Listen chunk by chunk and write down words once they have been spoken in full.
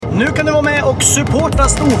Nu kan du vara med och supporta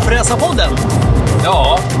Storfräsarpodden.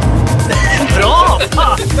 Ja. Bra!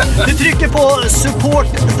 Du trycker på support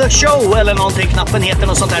the show eller någonting, knappen heter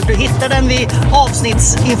något sånt där. Du hittar den vid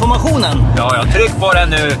avsnittsinformationen. Ja, jag tryck på den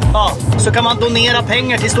nu. Ja, så kan man donera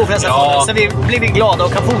pengar till Storfräsarpodden så vi blir glada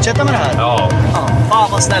och kan fortsätta med det här. Ja.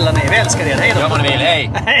 Fan vad snälla ni är, vi älskar er. Hej då. Gör vad ni vill,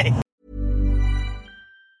 hej. Hej.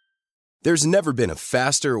 There's never been a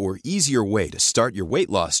faster or easier way to start your weight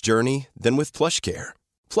loss journey than with PlushCare.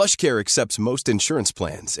 PlushCare accepts most insurance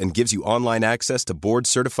plans and gives you online access to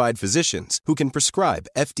board-certified physicians who can prescribe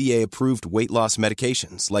FDA-approved weight loss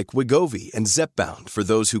medications like Wegovy and Zepbound for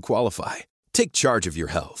those who qualify. Take charge of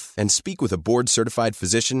your health and speak with a board-certified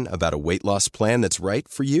physician about a weight loss plan that's right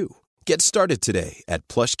for you. Get started today at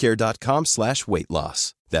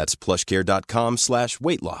plushcare.com/weightloss. That's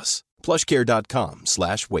plushcare.com/weightloss.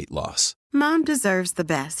 plushcare.com/weightloss. Mom deserves the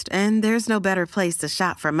best, and there's no better place to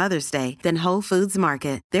shop for Mother's Day than Whole Foods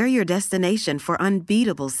Market. They're your destination for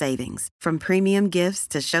unbeatable savings, from premium gifts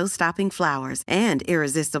to show-stopping flowers and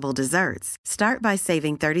irresistible desserts. Start by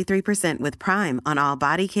saving 33% with Prime on all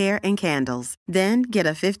body care and candles. Then get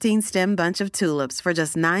a 15-stem bunch of tulips for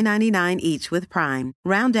just $9.99 each with Prime.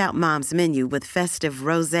 Round out Mom's menu with festive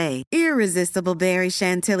rosé, irresistible berry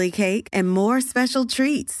chantilly cake, and more special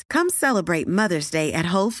treats. Come celebrate Mother's Day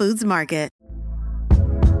at Whole Foods Market.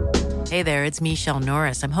 Hey there, it's Michelle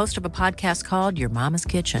Norris. I'm host of a podcast called Your Mama's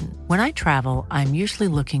Kitchen. When I travel, I'm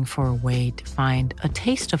usually looking for a way to find a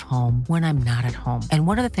taste of home when I'm not at home. And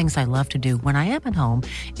one of the things I love to do when I am at home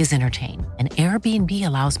is entertain. And Airbnb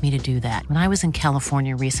allows me to do that. When I was in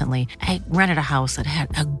California recently, I rented a house that had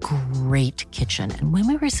a great kitchen. And when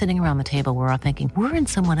we were sitting around the table, we're all thinking, we're in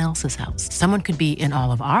someone else's house. Someone could be in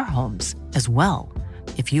all of our homes as well.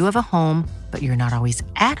 If you have a home, but you're not always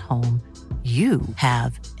at home, you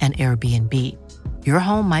have an Airbnb. Your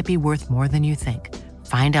home might be worth more than you think.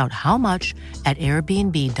 Find out how much at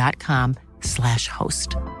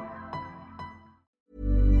airbnb.com/host.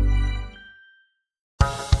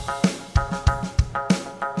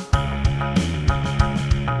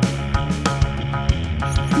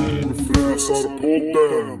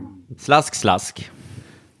 Slask, slask.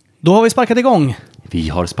 Då har vi sparkat igång. Vi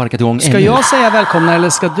har sparkat igång. Ska jag säga välkomna eller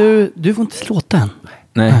ska du... Du får inte låta än.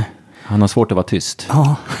 Nej. Han har svårt att vara tyst.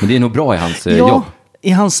 Ja. Men det är nog bra i hans jobb.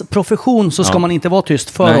 I hans profession så ska man inte vara tyst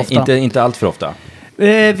för ofta. Inte allt för ofta.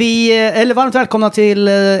 Eller varmt välkomna till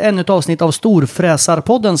ännu ett avsnitt av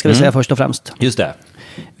Storfräsarpodden ska vi säga först och främst. Just det.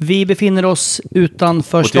 Vi befinner oss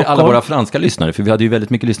utanför Stockholm. Och till alla våra franska lyssnare, för vi hade ju väldigt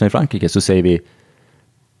mycket lyssnare i Frankrike, så säger vi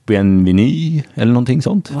bienvenue eller någonting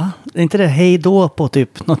sånt. Va? Är inte det hej då på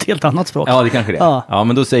typ något helt annat språk? Ja, det kanske det är. Ja,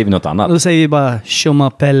 men då säger vi något annat. Då säger vi bara je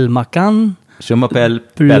m'appelle Macan. Je m'appelle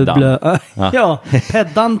Peddan. Ja,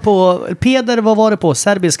 Peddan på... Peder, vad var det på?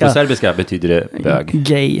 Serbiska? På serbiska betyder det bög.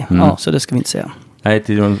 Gay, ja, så det ska vi inte säga. Nej,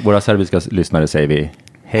 till våra serbiska lyssnare säger vi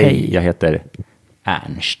hej. Jag heter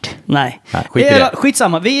Ernst. Nej.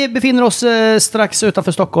 Skitsamma. Vi befinner oss strax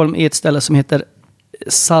utanför Stockholm i ett ställe som heter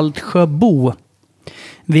Saltsjöbo.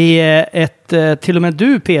 Vi är till och med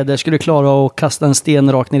du, Peder, skulle klara att kasta en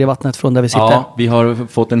sten rakt ner i vattnet från där vi sitter. Ja, vi har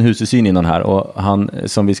fått en husesyn innan här och han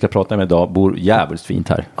som vi ska prata med idag bor jävligt fint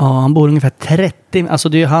här. Ja, han bor ungefär 30, alltså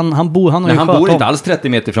det är han bor inte alls 30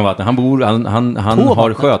 meter från vattnet. Han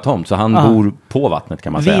har sjötomt, så han bor på vattnet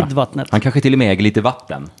kan man säga. Vid vattnet. Han kanske till och med äger lite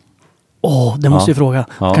vatten. Det måste vi fråga.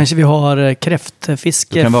 Ja. Kanske vi har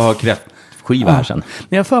kräftfiske. Då kan vi ha kräftskiva här sen.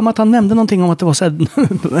 Men jag för mig att han nämnde någonting om att det var så här,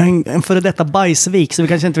 en före detta bajsvik, så vi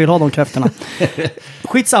kanske inte vill ha de kräftorna.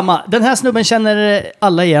 Skitsamma. Den här snubben känner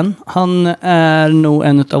alla igen. Han är nog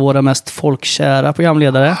en av våra mest folkkära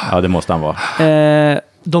programledare. Ja, det måste han vara.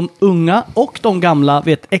 De unga och de gamla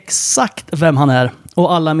vet exakt vem han är.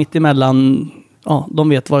 Och alla mitt emellan, de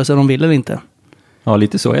vet vare sig de vill eller inte. Ja,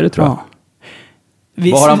 lite så är det, tror jag. Ja.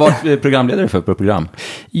 Vad har han varit programledare för på program?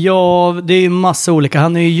 Ja, det är ju massa olika.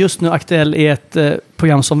 Han är ju just nu aktuell i ett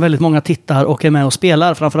program som väldigt många tittar och är med och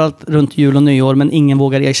spelar. Framförallt runt jul och nyår, men ingen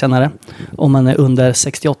vågar erkänna det om man är under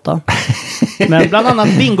 68. Men bland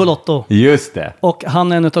annat Bingolotto. Just det. Och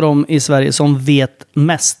han är en av dem i Sverige som vet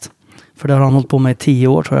mest. För det har han hållit på med i 10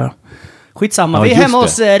 år, tror jag. Skitsamma, ja, vi är hemma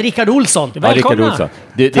hos Rickard Olsson. Välkomna! Ja, Olsson.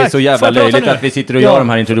 Det är så jävla löjligt att vi sitter och gör de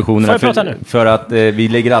här introduktionerna. För att vi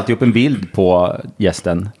lägger alltid upp en bild på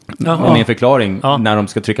gästen med en förklaring när de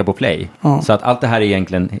ska trycka på play. Ja. Så att allt det här är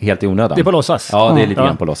egentligen helt i onödan. Det är på låtsas. Ja, det är lite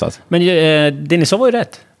grann på låtsas. Men det ni sa var ju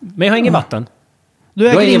rätt. Men jag har ingen vatten. Du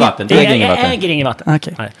äger ingen vatten. Jag äger ingen vatten.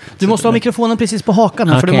 Okay. Du måste ha mikrofonen precis på hakan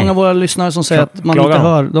här, för det är många av våra lyssnare som säger att man inte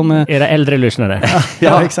hör. Era äldre lyssnare.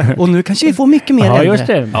 Ja, exakt. Och nu kanske vi får mycket mer äldre. Just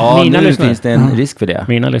det. Ja, mina nu lyssnare. Finns det en risk för det.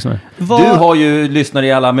 Mina lyssnare. Du har ju lyssnare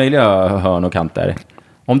i alla möjliga hörn och kanter.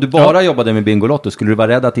 Om du bara jobbade med Bingolotto, skulle du vara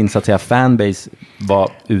rädd att din så att säga fanbase var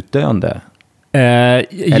utdöende?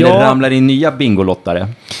 Eller ramlar in nya bingolottare?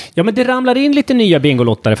 Ja, men det ramlar in lite nya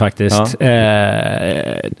bingolottare faktiskt.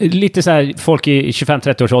 Lite så här folk i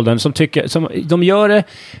 25-30-årsåldern som tycker, som de gör det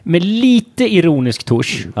med lite ironisk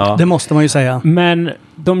touch. Ja. Det måste man ju säga. Men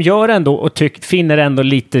de gör ändå och finner ändå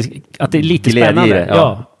lite att det är lite glädje spännande. I det.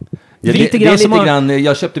 Ja. Ja, det är lite grann, jag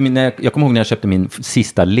kommer ihåg när jag köpte min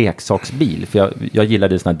sista leksaksbil, för jag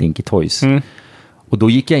gillade såna här Dinky Toys. Och då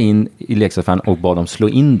gick jag in i leksaksaffären och bad dem slå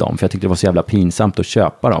in dem, för jag tyckte det var så jävla pinsamt att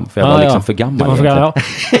köpa dem, för jag var liksom för gammal. Ja,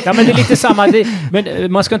 men det är lite samma.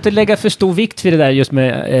 Men man ska inte lägga för stor vikt vid det där just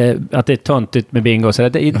med att det är töntigt med bingo. Så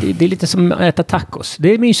det är lite som att äta tacos.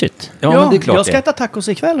 Det är mysigt. Ja, men det är klart jag ska äta tacos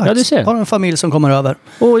ikväll. Ja, du ser. Har en familj som kommer över.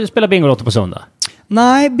 Och spela Bingolotto på söndag.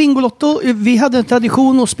 Nej, Bingolotto. Vi hade en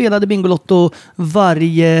tradition och spelade Bingolotto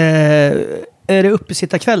varje... Är det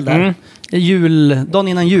uppesittarkväll där? Dagen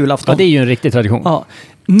innan julafton. Ja, det är ju en riktig tradition. Ja.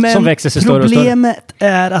 Men som växer sig större och större. Problemet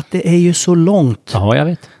är att det är ju så långt. Ja, jag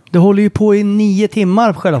vet. Det håller ju på i 9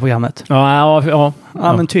 timmar på själva programmet. Ja,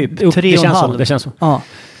 men typ 3,5. Det känns så. Ja.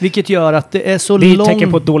 Vilket gör att det är så långt. Det är långt. ett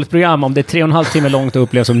tecken på ett dåligt program om det är 3,5 timmar långt och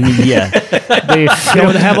upplevs som 9. Det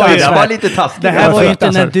här var lite taskigt. Det här var ju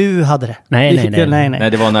inte när du hade det. Nej.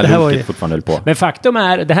 Nej, det var när Luke fortfarande höll på. Men faktum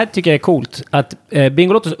är, det här tycker jag är coolt, att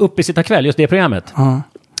Bingolottos uppesittarkväll, just det programmet,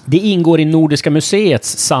 det ingår i Nordiska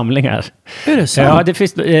museets samlingar. Är det så? Ja, det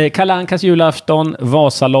finns Kalle Ankas julafton,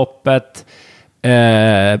 Vasaloppet,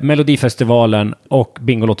 Melodifestivalen och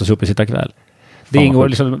Bingolottos uppesittarkväll. Det ingår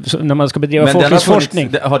liksom, när man ska bedriva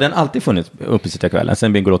forskning. Har den alltid funnits uppesittarkvällen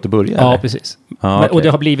sen Bingolotto började? Ja, precis. Okay. Och det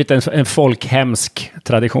har blivit en folkhemsk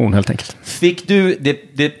tradition helt enkelt. Fick du,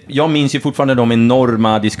 jag minns ju fortfarande de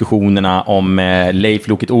enorma diskussionerna om Leif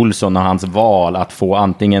Loket Olsson och hans val att få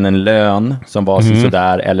antingen en lön som var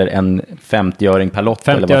sådär eller en 50-öring per lott.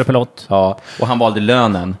 50 öre per lott. Ja, och han valde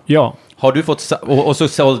lönen. Ja. Har du fått, och så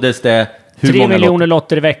såldes det 3 miljoner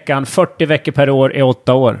lotter i veckan, 40 veckor per år i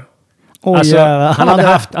 8 år. Alltså,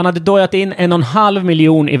 han hade dojat in 1,5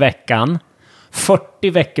 miljon i veckan, 40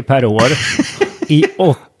 veckor per år i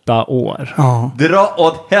 8 år. Dra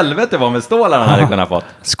åt helvete vad med stålar han hade kunnat fått.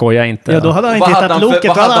 Skoja inte. Ja, då hade han inte hittat loket.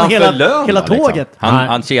 Då hade han hela tåget. Liksom.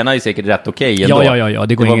 Han tjänar ju säkert rätt okej ändå. Ja.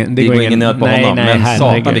 Det går ingen nöd på honom. Men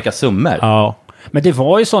satan vilka summor. Ja. Men det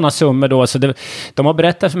var ju sådana summor då, så de har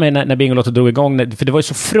berättat för mig när Bingolotto drog igång, för det var ju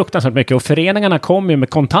så fruktansvärt mycket, och föreningarna kom ju med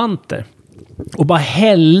kontanter och bara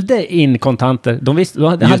hällde in kontanter. De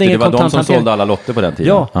hade ingen var de som sålde alla lotter på den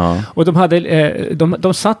tiden. Ja. Och de hade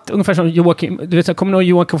de satt ungefär som Joakim, du vet, kommer nog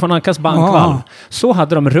Joakim von Ankas bankvalv. Så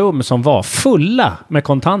hade de rum som var fulla med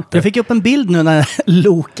kontanter. Jag fick upp en bild nu när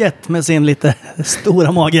Loket med sin lite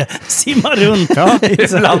stora mage simmar runt.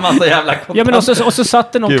 Ibland massa jävla kontanter. Ja, men och så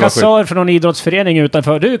satt det någon kassör från någon idrottsförening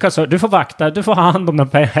utanför. Du kassör, du får vakta, du får ha hand om de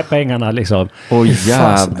här pengarna liksom.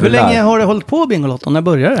 Jävlar. Hur länge har det hållit på Bingolotto? När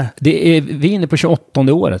började det? Vi är inne på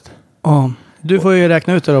 28:e året. Ja, du får ju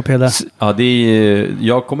räkna ut det då, Peder. Ja,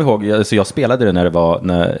 jag kommer ihåg, alltså jag spelade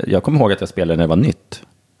det jag kommer ihåg att jag spelade när det var nytt.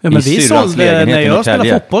 Ja, men vi sålde, när jag spelade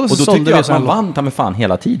fotboll så sålde vi. Och då tyckte jag att man vann ta med fan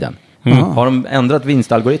hela tiden. Har de ändrat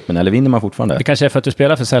vinstalgoritmen eller vinner man fortfarande? Det kanske är för att du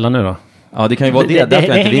spelar för sällan nu då. Ja, det kan ju vara det. Det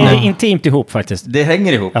hänger intimt ihop faktiskt. Det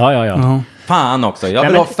hänger ihop. Ja. Fan också, jag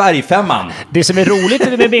vill ha färgfemman. Det som är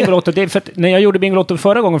roligt med Bingolotto, det är för att när jag gjorde Bingolotto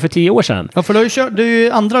förra gången för 10 år sedan. Ja, för det är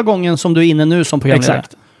ju andra gången som du är inne nu som programledare.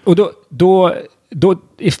 Exakt. Och då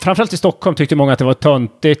framförallt i Stockholm tyckte många att det var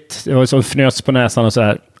töntigt. Det var så fnös på näsan och så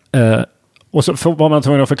här. Och så var man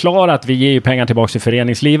tvungen att förklara att vi ger ju pengar tillbaka till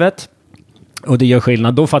föreningslivet. Och det gör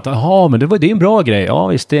skillnad. Då fattar men det är en bra grej. Ja,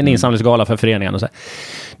 visst, det är en insamlingsgala för föreningen och så här.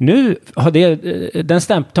 Nu har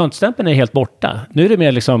den töntstämpeln är helt borta. Nu är det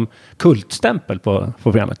mer liksom kultstämpel på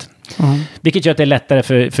programmet. Vilket gör att det är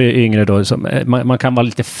lättare för yngre då. Man kan vara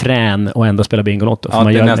lite frän och ändå spela Bingolotto. Ja,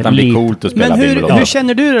 det nästan blir coolt att spela Bingolotto. Men hur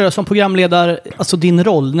känner du det då som programledare, alltså din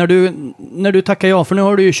roll, när du tackar ja? För nu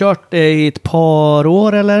har du ju kört det i ett par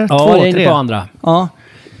år eller 2, 3? Ja, det är inte på andra. Ja.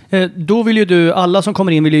 Då vill ju alla som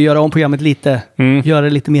kommer in vill ju göra om programmet lite, göra det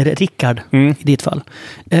lite mer Rickard i ditt fall.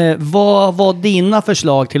 Vad var dina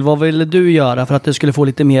förslag till, vad ville du göra för att det skulle få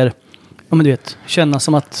lite mer, ja men du vet, känna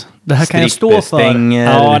som att det här kan jag stå för?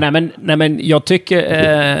 Ja, nej men jag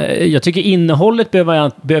tycker innehållet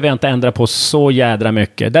behöver jag inte ändra på så jädra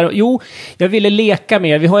mycket. Jag ville leka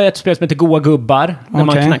mer. Vi har ju ett spel som heter Goa gubbar, när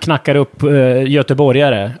man knackar upp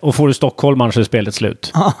göteborgare och får du stockholmaren så är spelet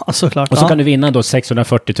slut. Såklart. Och så kan du vinna då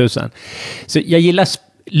 640 000. Så jag gillar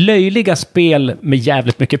löjliga spel med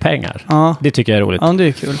jävligt mycket pengar. Det tycker jag är roligt. Ja, det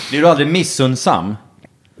är kul. Blir du aldrig missundsam?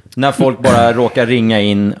 När folk bara råkar ringa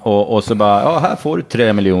in och så bara, här får du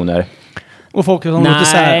 3 miljoner. Och folk som lite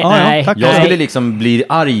så här, nej, tack. Jag skulle liksom bli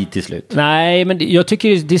arg till slut. Nej, men jag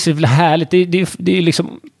tycker det är så härligt. Det är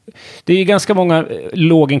liksom... Det är ju ganska många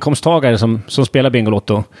låginkomsttagare som spelar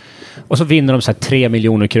Bingolotto. Och så vinner de så här 3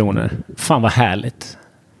 miljoner kronor. Fan vad härligt.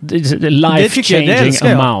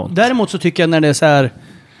 Life-changing amount. Däremot så tycker jag när det är så här...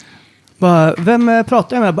 Vem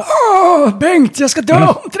pratar jag med? Bengt, jag ska dö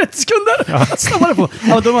om 30 sekunder. Snabbare på.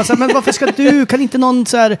 Ja, då man så här, men varför ska du? Kan inte någon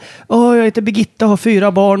så här... jag heter Birgitta, har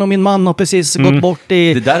 4 barn och min man har precis gått bort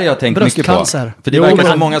i det där har jag tänkt mycket på. För det verkar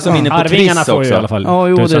så många som är inne på Triss också. I alla fall. Ja,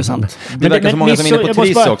 jo, det är sant. Det verkar så många som är inne på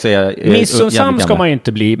Triss också. Missunnsam ska man ju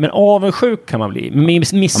inte bli, men avundsjuk kan man bli.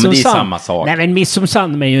 Missunnsam. Men det är samma sak. Nej, men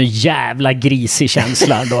missunnsam är ju en jävla grisig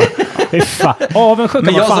känsla då. Avundsjuk.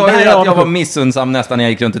 Men jag sa ju att jag var missunnsam nästan när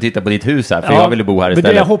jag gick runt och tittade på ditt hus här, för jag ville bo här istället.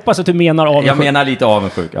 Men jag hoppas att du menar avundsjuk. Jag menar lite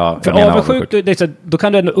avundsjuk. Ja, för avundsjuk, då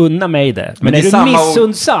kan du ändå unna mig det. Men är du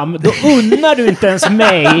missunnsam, då unnar du inte ens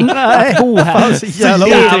mig att bo här. Så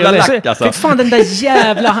jävla lack alltså. För fan, den där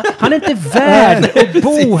jävla... Han är inte värd att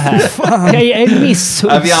bo här. Jag är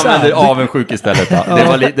missunnsam. Vi använder avundsjuk istället.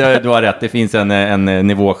 Du har rätt, det finns en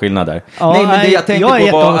nivåskillnad där. Ja, nej, men det jag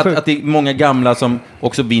tänkte på var att det är många gamla som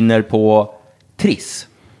också vinner på Triss.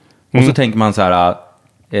 Och så tänker man så här...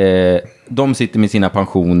 de sitter med sina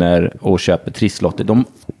pensioner och köper trisslotter.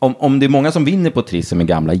 Om det är många som vinner på Triss som är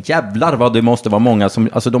gamla, jävlar vad det måste vara många som...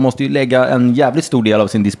 Alltså de måste ju lägga en jävligt stor del av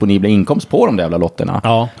sin disponibla inkomst på de där jävla lotterna.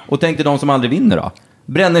 Ja. Och tänk dig de som aldrig vinner då.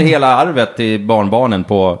 Bränner hela arvet till barnbarnen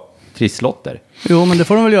på trisslotter. Jo, men det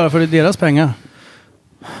får de väl göra för det är deras pengar.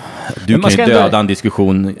 Du kan ju döda en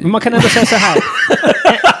diskussion. Men man kan ändå säga så här...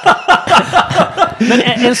 Men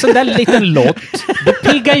en sån där liten lott,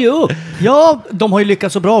 det piggar ju upp. Ja, de har ju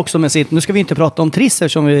lyckats så bra också med sitt. Nu ska vi inte prata om Triss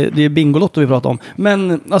som det är Bingolotto vi pratar om.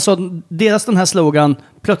 Men alltså, deras den här slogan,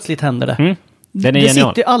 plötsligt händer det. Den är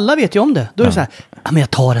genial. Alla vet ju om det. Då är det så här, men jag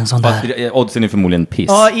tar en sån där. Oddsen är förmodligen piss.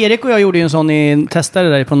 Ja, Erik och jag gjorde ju en sån testare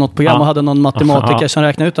där på något program och hade någon matematiker som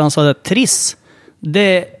räknade ut och han sa att Triss,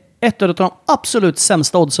 det är ett av de absolut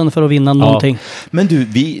sämsta oddsen för att vinna någonting. Men du,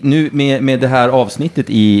 vi, nu med det här avsnittet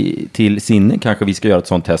till sinne kanske vi ska göra ett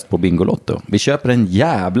sånt test på Bingolotto. Vi köper en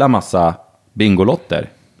jävla massa Bingolotter.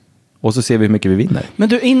 Och så ser vi hur mycket vi vinner. Men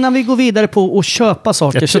du, innan vi går vidare på att köpa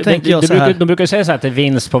saker så tänker jag så här. De brukar säga så här att det är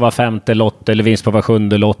vinst på var 5:e lott eller vinst på var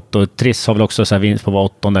 7:e lott. Och Triss har väl också så här vinst på var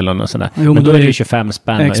 8:e eller något sånt där. Jo, men då är det ju 25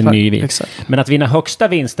 spänn och en ny vinst. Exakt. Men att vinna högsta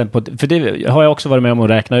vinsten på... För det har jag också varit med om att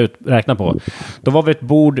räkna på. Då var vi ett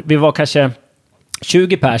bord... Vi var kanske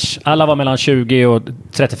 20 pers. Alla var mellan 20 och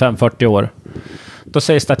 35-40 år. Då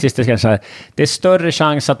säger statistiken så här: det är större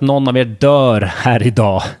chans att någon av er dör här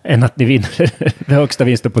idag än att ni vinner det högsta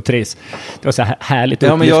vinsten på Triss. Det var så här härligt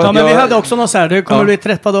uppgift. Men vi hade också något så här, du kommer bli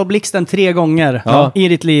träffad av blixten 3 gånger i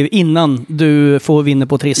ditt liv innan du får vinna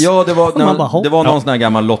på Triss. Ja, det var någon sån här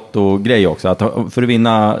gammal lotto-grej också. Att för att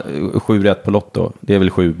vinna 7 rätt på lotto, det är väl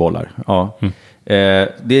 7 bollar. Ja.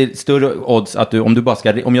 Det är större odds att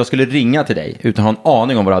om jag skulle ringa till dig utan att ha en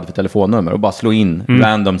aning om vad du hade för telefonnummer och bara slå in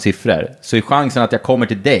random siffror, så är chansen att jag kommer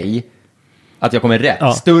till dig, att jag kommer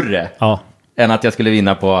rätt, större än att jag skulle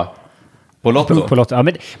vinna på Lotto. Ja,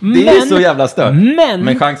 men det är så jävla stört.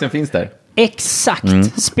 Men chansen finns där.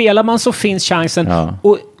 Exakt. Spelar man så finns chansen.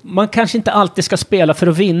 Och man kanske inte alltid ska spela för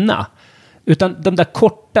att vinna, utan de där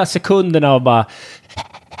korta sekunderna av bara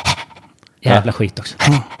jävla skit också.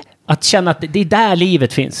 Att känna att det är där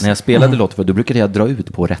livet finns. När jag spelade Lotto, då brukade jag dra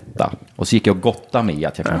ut på rätta. Och så gick jag och gottade mig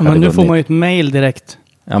att jag kanske hade men nu vunnit. får man ju ett mail direkt.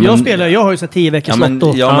 Ja, men, jag har ju så 10 veckors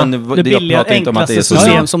Lotto. Det billiga, enklaste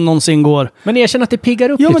system som någonsin går. Men erkänn att det piggar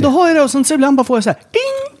upp lite. Men då har jag det och sen så ibland bara får jag så här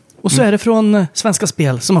ding! Och så är det från Svenska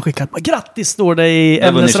Spel som har skickat grattis, står det i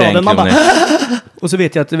ämnesraden. Man bara, och så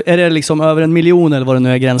vet jag att är det liksom över 1 miljon eller vad det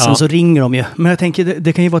nu är gränsen, så ringer de ju. Men jag tänker,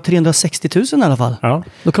 det kan ju vara 360 000 i alla fall. Ja.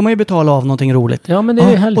 Då kan man ju betala av någonting roligt. Ja, men det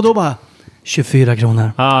är härligt. Och då bara 24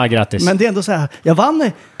 kronor. Grattis. Men det är ändå så här, jag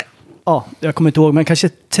vann, jag kommer inte ihåg, men kanske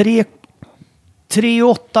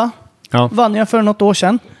 3,8 vann jag för något år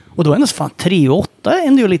sedan. Och då är det fan 3,8 är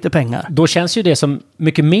ändå lite pengar. Då känns ju det som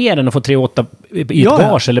mycket mer än att få 3,8 i ett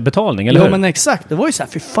gage eller betalning, eller hur? Ja, men exakt. Det var ju så här,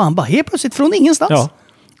 för fan, bara helt plötsligt från ingenstans. Ja.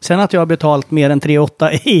 Sen att jag har betalt mer än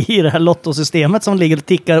 3,8 i det här lottosystemet som ligger och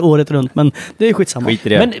tickar året runt, men det är skitsamma. Skit i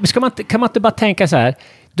det. Men kan man inte bara tänka så här,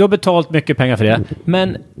 du har betalt mycket pengar för det,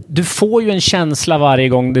 men du får ju en känsla varje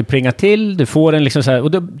gång du pringar till, du får en liksom så här,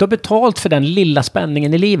 och du har betalt för den lilla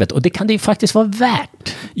spänningen i livet, och det kan det ju faktiskt vara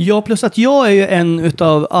värt. Ja, plus att jag är ju en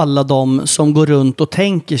utav alla de som går runt och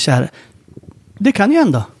tänker så här, det kan ju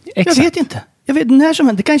hända. Exakt. Jag vet inte. När som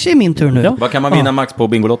helst, det kanske är min tur nu. Ja. Vad kan man vinna max på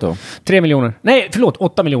Bingolotto? 3 miljoner. Nej, förlåt,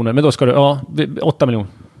 8 miljoner. Men då ska du, 8 miljoner.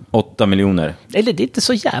 8 miljoner. Eller det är inte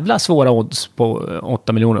så jävla svåra odds på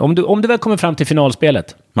 8 miljoner. Om du väl kommer fram till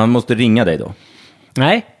finalspelet. Man måste ringa dig då?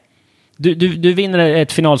 Nej. Du vinner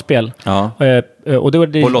ett finalspel. Ja. Och då är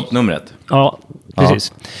det, på lottnumret? Ja,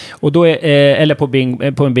 precis. Ja. Och då är, eller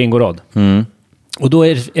på en bingorad. Mm. Och då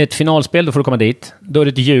är det ett finalspel, då får du komma dit. Då är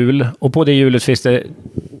det ett hjul. Och på det hjulet finns det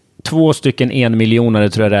 2 stycken 1 miljonare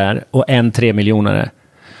tror jag det är. Och en 3 miljonare.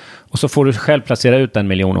 Och så får du själv placera ut 1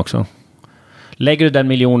 miljon också. Lägger du den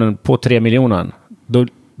miljonen på 3 miljoner, då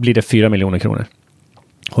blir det 4 miljoner kronor.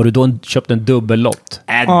 Har du då köpt en dubbellott?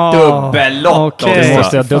 Dubbellott! Okay. Du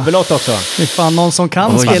måste ha dubbellott också. Det är fan någon som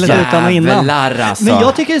kan spelet utan och innan. Alltså. Men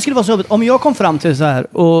jag tycker det skulle vara så jobbigt. Om jag kom fram till så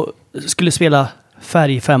här och skulle spela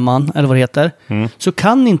färgfemman, eller vad det heter, så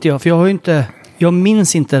kan inte jag, för jag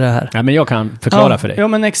minns inte det här. Ja, men jag kan förklara för dig. Ja,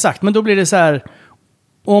 men exakt. Men då blir det så här,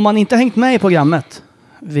 om man inte hängt med i programmet,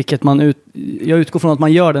 vilket jag utgår från att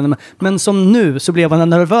man gör det. Men som nu så blev man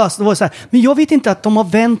nervös. Det var så här, men jag vet inte att de har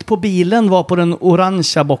vänt på bilen, var på den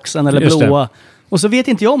orangea boxen eller blåa. Och så vet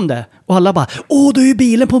inte jag om det. Och alla bara, då är ju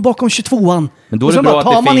bilen på bakom 22an. Men då är och så det bra bara, att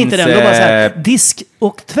tar man finns, inte den, då bara så här, disk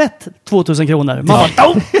och tvätt 2000 kronor. Man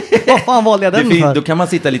bara, vad fan valde jag den för? Då kan man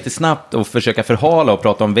sitta lite snabbt och försöka förhala och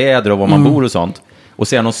prata om väder och var man bor och sånt. Och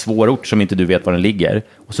säga någon svår ort som inte du vet var den ligger.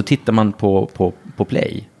 Och så tittar man på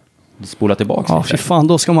play. Spola tillbaka. Ja, fy fan,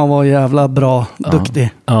 då ska man vara jävla bra, duktig.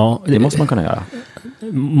 Ja, det måste man kunna göra.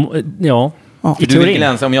 Ja. För du vill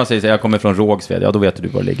glänsa, om jag säger att jag kommer från Rågsved, då vet du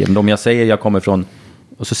var det ligger. Men om jag säger att jag kommer från,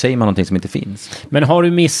 och så säger man någonting som inte finns. Men har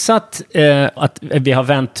du missat att vi har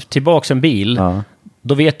vänt tillbaka en bil,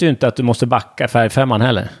 då vet du inte att du måste backa färgfemman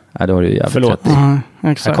heller. Nej, då har du ju jävligt rätt.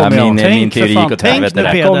 Exakt. Min teori gick åt helvete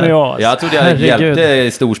där. Kommer jag trodde jag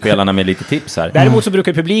hjälpte storspelarna med lite tips här. Däremot så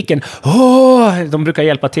brukar publiken de brukar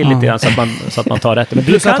hjälpa till lite grann så att man tar rätt. Men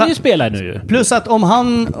du kan ju spela nu. Plus att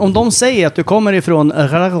om de säger att du kommer ifrån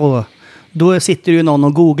Raro, då sitter ju någon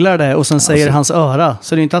och googlar det och sen säger hans öra.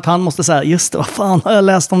 Så det är inte att han måste säga, just det, vad fan har jag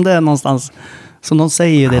läst om det någonstans? Så de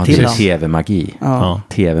säger ju det till honom. TV-magi. Ja.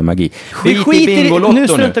 TV-magi. Nu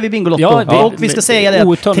struntar vi Bingolotto. Ja, och vi ska säga det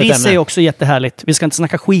att Triss är också jättehärligt. Vi ska inte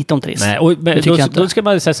snacka skit om Triss. Nej, då ska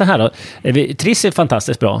man säga så här då. Triss är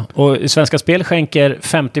fantastiskt bra. Och Svenska Spel skänker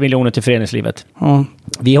 50 miljoner till föreningslivet.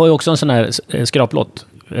 Vi har ju också en sån här skraplott.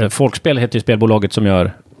 Folkspel heter ju spelbolaget som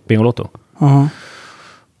gör Bingolotto.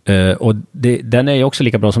 Och den är ju också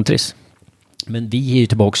lika bra som Triss. Men vi ger ju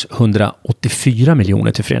tillbaks 184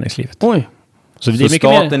 miljoner till föreningslivet. Oj. Så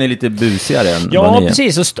staten är lite busigare än ja,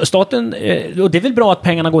 precis. Och staten, och det är väl bra att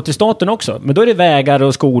pengarna går till staten också. Men då är det vägar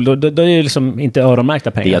och skolor. Då är det liksom inte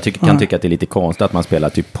öronmärkta pengar. Jag kan tycka att det är lite konstigt att man spelar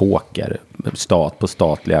typ poker på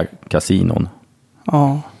statliga kasinon.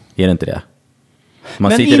 Ja. Är det inte det?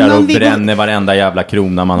 Man sitter där och bränner varenda jävla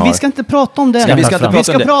krona man har. Vi ska inte prata om det. Jag vill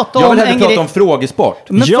hellre prata om frågesport.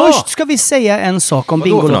 Men först ska vi säga en sak om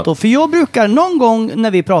Bingolotto. För jag brukar någon gång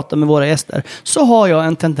när vi pratar med våra gäster så har jag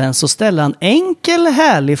en tendens att ställa en enkel,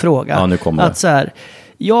 härlig fråga. Ja, nu kommer det. Att så här,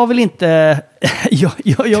 jag vill inte... jag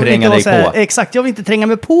vill inte dig på. Exakt, jag vill inte tränga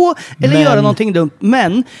mig på eller göra någonting dumt.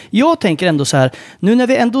 Men jag tänker ändå så här, nu när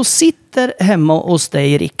vi ändå sitter hemma hos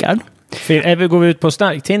dig, Rickard. Går vi ut på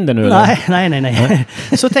stark Tinder nu? Nej.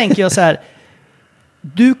 Så tänker jag så här.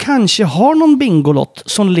 Du kanske har någon bingolott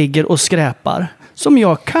som ligger och skräpar. Som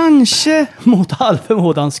jag kanske mot all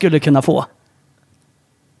förmodan skulle kunna få.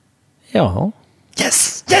 Ja.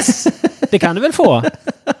 Yes! Det kan du väl få?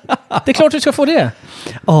 Det är klart du ska få det.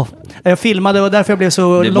 Jag filmade och därför jag blev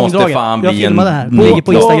så långdragen. Jag filmade här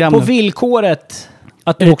på Instagram. På villkoret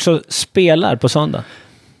att du också spelar på söndag.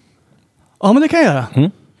 Ja, men det kan jag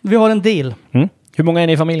göra. Vi har en deal. Hur många är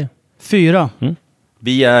ni i familjen? 4.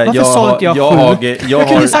 Varför sa inte jag 7? Jag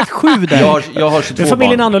kunde sagt 7 där. Jag har 22 barn.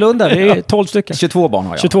 Familjen är annorlunda. Det är 12 stycken. 22 barn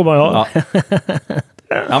har jag. 22 barn, ja.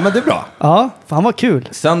 Ja, men det är bra. Ja, fan vad kul.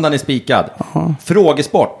 Söndagen är spikad.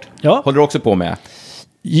 Frågesport håller du också på med.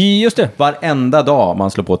 Just det. Varenda dag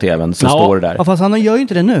man slår på tvn så står det där. Ja, fast han gör ju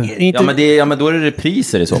inte det nu. Men då är det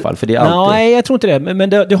repriser i så fall. För det är alltid... Nej, jag tror inte det. Men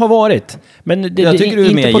det har varit. Men jag tycker du är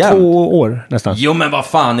inte med på jämt. 2 år nästan. Jo, men vad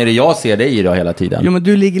fan är det jag ser dig i då hela tiden? Jo, men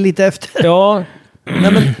du ligger lite efter. Ja.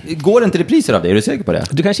 Nej, men går det inte repriser av det? Är du säker på det?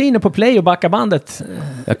 Du kanske är inne på play och backar bandet.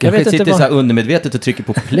 Jag kanske sitter så här undermedvetet och trycker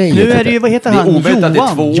på play. Nu är det ju, vad heter han? Det är omöjligt att det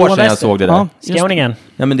är 2 år sedan jag såg det där. Skåningen.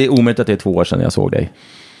 Ja, men det är omöjligt att det är 2 år sedan jag såg dig.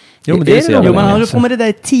 Jo, men det är det. Jo, man höll på med det där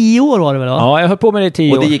i 10 år var det väl? Ja, jag höll på med det i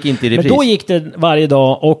 10 år. Och det gick inte i repris. Men då gick det varje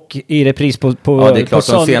dag och i repris på ja, det är klart.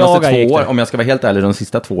 De senaste 2 år, år, om jag ska vara helt ärlig, de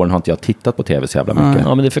sista 2 åren har inte jag tittat på tv så jävla mycket.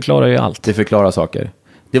 Ja, men det förklarar ju allt. Det förklarar saker.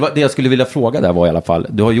 Det jag skulle vilja fråga där var i alla fall,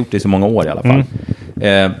 du har gjort det i så många år i alla fall.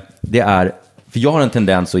 Det är, För jag har en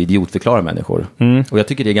tendens att idiotförklara människor. Och jag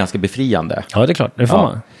tycker det är ganska befriande. Ja, det är klart. Det får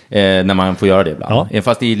man. När man får göra det ibland. Ja.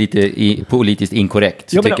 Fast det är lite politiskt inkorrekt.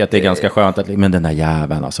 Så tycker jag att det är ganska skönt att... Men den där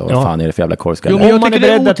jäveln alltså. Vad fan är det för jävla korvskalle? Jo, men jag tycker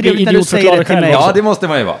det är otrevligt när du säger det till mig. Ja, det måste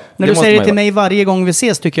man ju vara. När du säger det till mig varje gång vi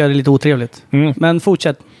ses tycker jag det är lite otrevligt. Men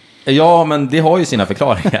fortsätt. Ja, men det har ju sina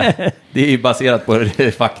förklaringar. Det är ju baserat på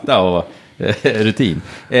fakta och rutin.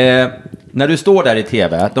 När du står där i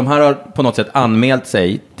tv, de här har på något sätt anmält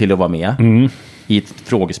sig till att vara med i ett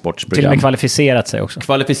frågesportsprogram. Till och med kvalificerat sig också.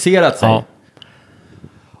 Kvalificerat sig. Ja.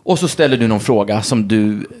 Och så ställer du någon fråga som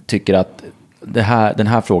du tycker att den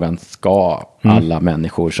här frågan ska alla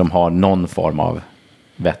människor som har någon form av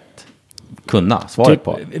vett kunna svaret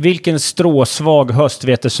på. Vilken stråsvag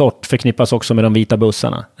höstvetesort förknippas också med de vita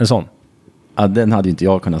bussarna? En sån? Ja, den hade inte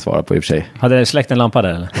jag kunnat svara på i och för sig. Hade släckt en lampa där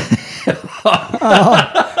eller?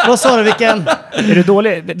 Vad sa du, vilken? Är du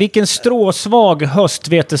dålig? Vilken stråsvag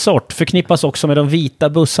höstvetesort förknippas också med de vita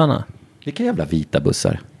bussarna? Vilka jävla vita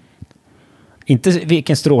bussar? Inte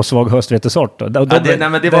vilken stråsvag höstvetesort då? Det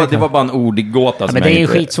var bara en ordigåta. Men det är en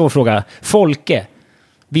skitsvår fråga. Folke.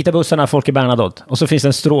 Vita bussarna, Folke Bernadotte. Och så finns det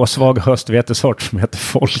en stråsvag höstvetesort som heter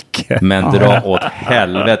Folke. Men dra åt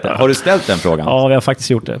helvete. Har du ställt den frågan? Ja, vi har faktiskt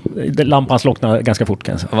gjort det. Lampan slocknade ganska fort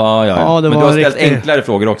kanske. Ja. Men du har ställt enklare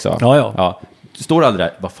frågor också. Ja. Står aldrig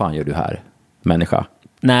där, vad fan gör du här, människa?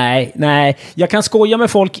 Nej. Jag kan skoja med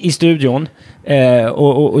folk i studion.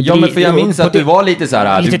 Ja, men för jag minns att du var lite så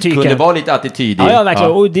här, du kunde vara lite attitydig. Ja,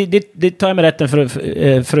 verkligen. Ja. Och det tar jag med rätten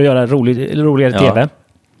för att göra roligare tv.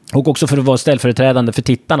 Och också för att vara ställföreträdande för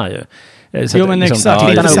tittarna ju. Så jo, men liksom, exakt.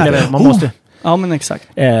 Tittarna upplever, man måste... Ja, men exakt.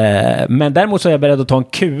 Men däremot så är jag beredd att ta en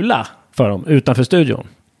kula för dem utanför studion.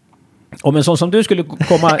 Om en sån som du skulle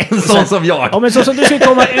komma... en sån som jag. Om en sån som du skulle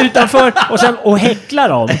komma utanför och häckla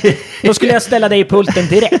dem, då skulle jag ställa dig i pulten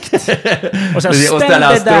direkt. Och sen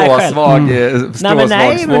ställa stråsvag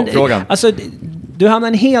frågan. Alltså, du hamnar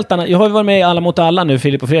en helt annan... Jag har ju varit med i Alla mot alla nu,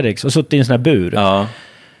 Filip och Fredriks, och suttit i en sån här bur. Ja.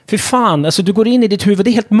 För fan, alltså du går in i ditt huvud, det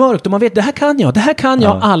är helt mörkt och man vet, det här kan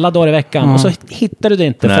jag alla dagar i veckan. Och så hittar du det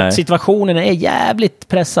inte. Nej. För att situationen är jävligt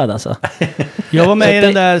pressad alltså. Jag var med i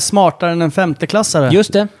den där smartare än en femteklassare.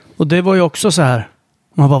 Just det. Och det var ju också så här.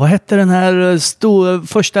 Man bara, vad hette den här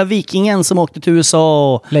första vikingen som åkte till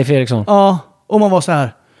USA? Leif Eriksson. Ja, och man var så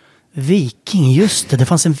här. Viking, just det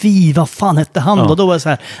fanns en vad fan hette han då? Då var det så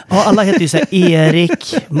här, alla hette ju så här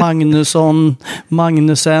Erik,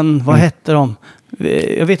 Magnusen, vad hette de?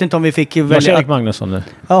 Jag vet inte om vi fick välja... Erik Magnusson nu.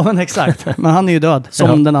 Ja, men exakt. Men han är ju död,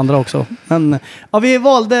 som den andra också. Men vi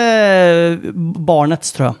valde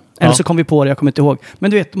barnets, tror jag. Eller så kom vi på det, jag kommer inte ihåg.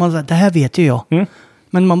 Men du vet, man säger, det här vet ju jag.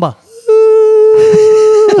 Men man bara...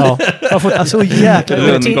 Ja, jag får alltså jäkla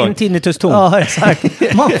en tinnitus-ton. Ja, exakt.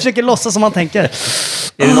 Man försöker låtsas som man tänker.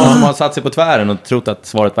 Är det någon som har satt sig på tvären och trott att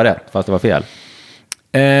svaret var rätt, fast det var fel?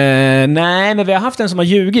 Nej, men vi har haft en som har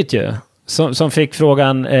ljugit ju. Som fick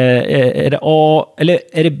frågan, är det A, eller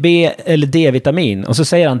är det B eller D-vitamin? Och så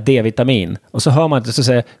säger han D-vitamin. Och så hör man inte, så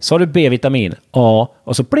säger, sa du B-vitamin? A.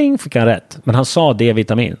 Och så pling fick han rätt. Men han sa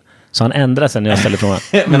D-vitamin. Så han ändrade sig när jag ställde frågan.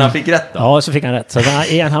 Men han fick rätt då? Ja, så fick han rätt. Så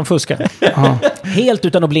han fuskar. Helt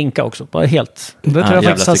utan att blinka också. Bara helt. Det tror jag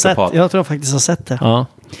faktiskt har sett. Jag tror jag faktiskt har sett det. Ja.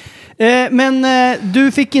 Men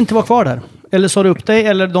du fick inte vara kvar där. Eller sa du upp dig?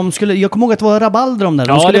 Eller de skulle... Jag kommer ihåg att det var rabalder om det.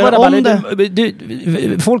 Ja, det var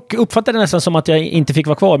rabalder. Folk uppfattade det nästan som att jag inte fick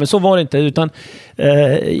vara kvar. Men så var det inte. Utan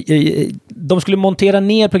de skulle montera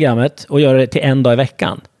ner programmet och göra det till en dag i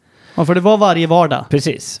veckan. Ja, för det var varje vardag.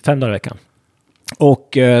 Precis, 5 dagar i veckan.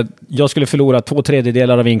 Och jag skulle förlora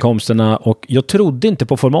 2/3 av inkomsterna. Och jag trodde inte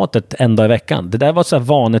på formatet en dag i veckan. Det där var så här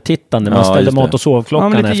vanetittande. Man ställde mat- och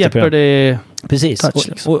sovklockan efter Jeopardy. Precis, touch,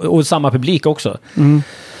 liksom. och samma publik också.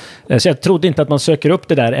 Så jag trodde inte att man söker upp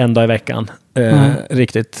det där en dag i veckan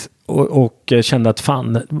riktigt. Och kände att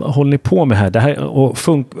fan, vad håller ni på med här? Det här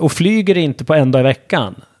och flyger inte på en dag i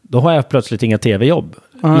veckan, då har jag plötsligt inga tv-jobb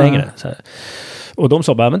längre. Så här. Och de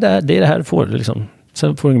sa bara, men det är det här du får. Liksom.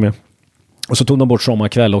 Sen får du inget mer. Och så tog de bort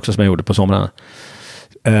sommarkväll också som jag gjorde på somrarna.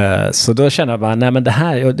 Så då kände jag bara, nej men det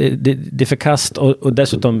här, det är förkast. Och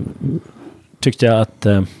dessutom tyckte jag att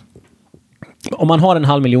om man har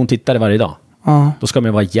 500 000 tittare varje dag, då ska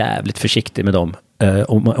man vara jävligt försiktig med dem.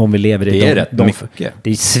 Om vi lever i det är rätt mycket. Det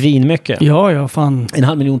är svinmycket. Ja, fan.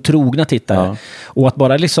 500 000 trogna tittare. Ja. Och att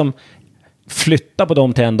bara liksom flytta på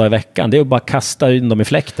dem till en dag i veckan, det är att bara kasta in dem i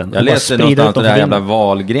fläkten. Jag läste någonstans det där jävla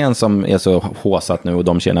Wahlgren som är så håsat nu och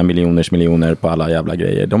de tjänar miljoner på alla jävla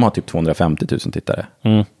grejer. De har typ 250 000 tittare.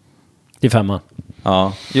 Det är 5.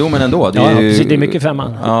 Ja, jo men ändå. Det är mycket 5.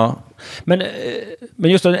 Ja. Men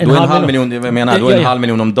just en halv miljon, jag menar, då är 500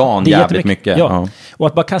 000 om dagen jävligt mycket. Ja. Och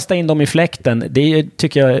att bara kasta in dem i fläkten, det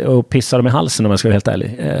tycker jag är att pissa dem i halsen om jag ska vara helt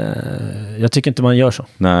ärlig. Jag tycker inte man gör så.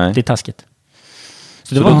 Nej. Det är taskigt.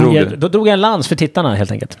 Så då drog jag en lans för tittarna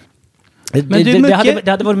helt enkelt.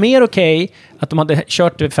 Det hade varit mer okej att de hade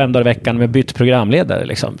kört 5 dagar i veckan med bytt programledare.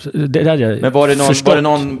 Liksom. Men var det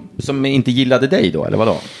någon som inte gillade dig då, eller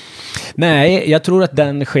vadå? Nej, jag tror att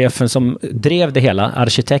den chefen som drev det hela,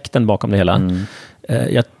 arkitekten bakom det hela,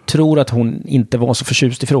 jag tror att hon inte var så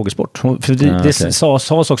förtjust i frågesport. Det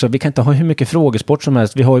sades också att vi kan inte ha hur mycket frågesport som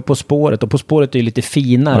helst. Vi har ju På spåret, och På spåret är ju lite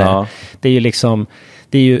finare. Ja. Det är ju liksom...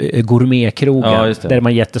 Det är ju gourmetkrogen där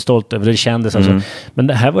man är jättestolt över det kändes. Alltså. Men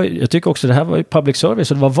det här jag tycker också det här var ju public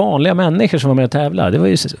service och det var vanliga människor som var med och tävlade. Det var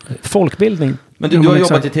ju folkbildning. Men du har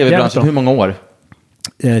jobbat i tv-branschen hur många år?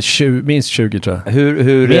 Minst 20 tror jag.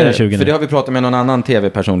 Hur 20 för det har vi pratat med någon annan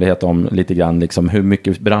tv-personlighet om lite grann, liksom, hur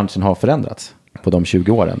mycket branschen har förändrats på de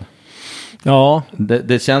 20 åren. Ja.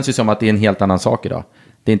 Det känns ju som att det är en helt annan sak idag.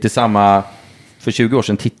 Det är inte samma... För 20 år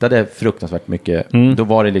sedan tittade fruktansvärt mycket. Då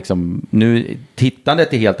var det liksom... Nu,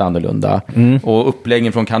 tittandet är helt annorlunda. Och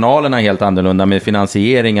uppläggen från kanalerna är helt annorlunda med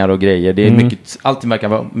finansieringar och grejer. Det är mycket, allting verkar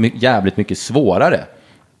vara jävligt mycket svårare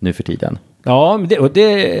nu för tiden. Ja, det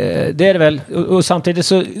är det väl. Och samtidigt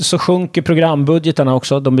så sjunker programbudgetarna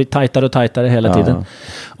också. De blir tajtare och tajtare hela tiden.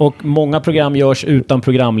 Och många program görs utan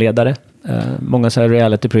programledare. Många så här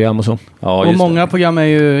reality-program och så. Ja, och många program är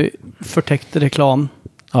ju förtäckt reklam.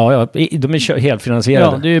 Ja, de är helt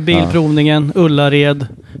finansierade. Ja, det är ju Bilprovningen, Ullared,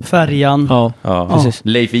 Färjan. Ja, precis.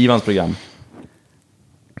 Leif Ivans program.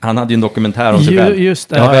 Han hade ju en dokumentär om sig själv. Just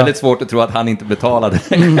det. Det är väldigt svårt att tro att han inte betalade.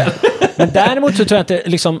 Men däremot så tror jag att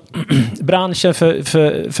liksom, branschen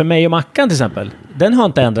för mig och Mackan till exempel, den har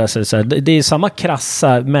inte ändrat sig. Så det är samma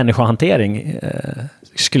krassa människohantering,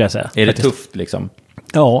 skulle jag säga. Är det tufft liksom?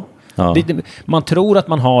 Ja. Man tror att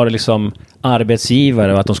man har liksom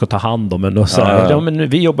arbetsgivare och att de ska ta hand om en och så här. Men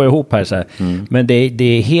vi jobbar ihop här så här. Men det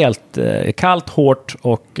är helt kallt, hårt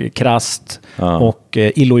och krasst och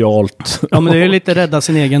illojalt. Ja, men det är lite rädda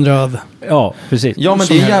sin egen röv. Ja, precis. Ja, men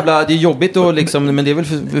det är jobbigt och liksom, men det är väl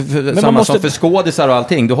för samma som för skådisar och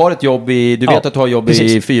allting. Du har ett jobb du vet att du har jobb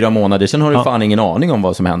i 4 månader, sen har du fan ingen aning om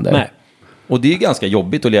vad som händer. Nej. Och det är ganska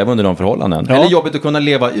jobbigt att leva under de förhållanden. Eller jobbigt att kunna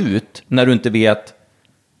leva ut när du inte vet,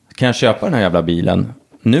 kan jag köpa den här jävla bilen?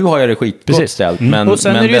 Nu har jag det skitgott ställt, men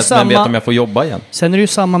vet om jag får jobba igen. Sen är det ju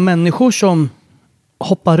samma människor som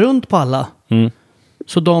hoppar runt på alla.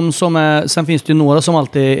 Så de som är, sen finns det ju några som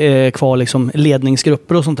alltid är kvar, liksom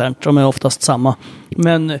ledningsgrupper och sånt där. De är oftast samma.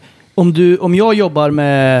 Men om jag jobbar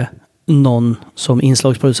med någon som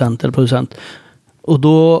inslagsproducent eller producent, och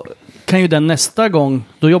då kan ju den nästa gång,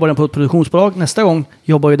 då jobbar den på ett produktionsbolag, nästa gång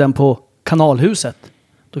jobbar ju den på Kanalhuset.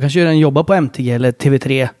 Då kanske den jobbar på MTG eller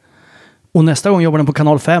TV3. Och nästa gång jobbar den på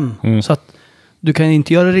Kanal 5. Så att du kan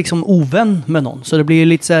inte göra det liksom ovän med någon. Så det blir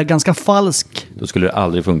lite så här ganska falsk. Då skulle det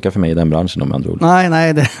aldrig funka för mig i den branschen om andra ord.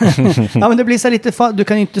 Nej. Ja, men det blir så här lite du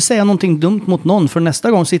kan ju inte säga någonting dumt mot någon. För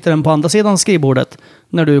nästa gång sitter den på andra sidan skrivbordet.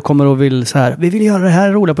 När du kommer och vill så här, vi vill göra det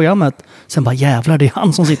här roliga programmet. Sen bara jävlar, det är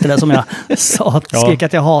han som sitter där som jag skrek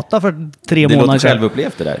att jag hatar för 3 månader sedan. Det låter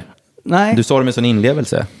självupplevt det där. Nej. Du sa det med sån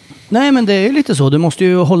inlevelse. Nej, men det är ju lite så. Du måste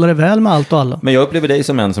ju hålla det väl med allt och alla. Men jag upplever dig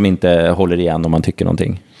som en som inte håller igen om man tycker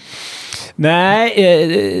någonting.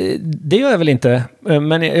 Nej, det gör jag väl inte.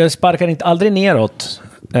 Men jag sparkar aldrig neråt.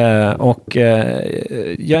 Och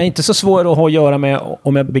jag är inte så svår att ha att göra med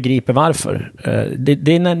om jag begriper varför.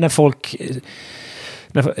 Det är när folk...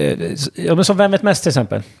 men som Vem vet mest till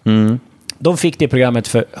exempel. De fick det programmet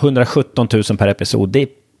för 117 000 per episod. Det är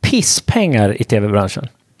pisspengar i tv-branschen.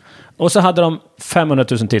 Och så hade de 500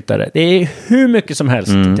 000 tittare. Det är hur mycket som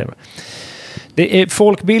helst. Det är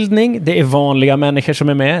folkbildning, det är vanliga människor som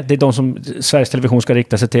är med. Det är de som Sveriges Television ska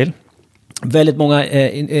rikta sig till. Väldigt många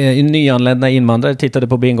nyanlända invandrare tittade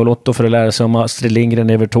på Bingolotto för att lära sig om Astrid Lindgren,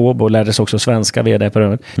 Evert Taube, och lärde sig också svenska via det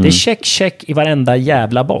programmet. Det är check i varenda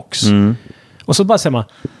jävla box. Och så bara säger man,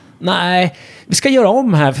 nej, vi ska göra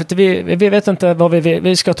om här för att vi vet inte vad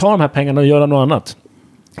vi ska ta de här pengarna och göra något annat.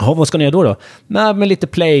 Ja, vad ska ni göra då? Nej, med lite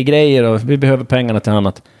play-grejer och vi behöver pengarna till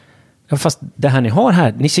annat. Ja, fast det här ni har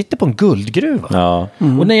här, ni sitter på en guldgruva. Ja.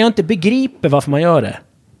 Och när jag inte begriper varför man gör det,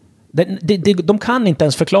 de kan inte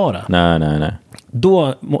ens förklara. Nej.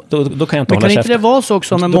 Då kan jag inte hålla käften. Men kan inte det vara så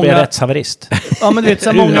också med många... Då blir jag rättshaverist. Ja, men du vet,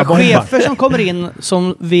 så många chefer som kommer in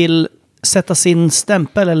som vill sätta sin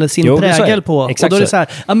stämpel eller sin prägel på. Exakt, och då är det så här,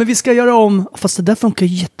 ja men vi ska göra om, fast det där funkar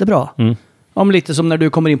jättebra. Om lite som när du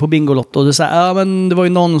kommer in på Bingolotto och det är så här, ja men det var ju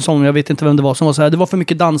någon som, jag vet inte vem det var, som var så här, det var för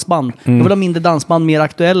mycket dansband. Jag vill ha mindre dansband, mer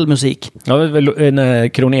aktuell musik. Ja, när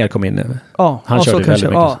Kroner kom in. Ja, han körde väldigt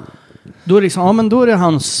mycket. Ja. Då är, liksom, men då är det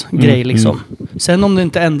hans grej liksom. Sen om det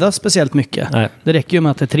inte ändras speciellt mycket. Nej. Det räcker ju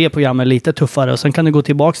med att det 3 program är lite tuffare och sen kan det gå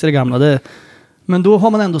tillbaka till det gamla. Men då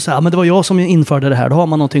har man ändå så här, men det var jag som införde det här. Då har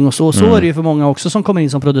man någonting och så är det ju för många också som kommer in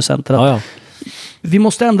som producenter. Att vi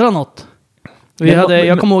måste ändra något.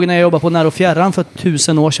 Jag kommer ihåg när jag jobbade på Nära och Fjärran för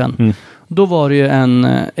 1000 år sedan. Då var det ju en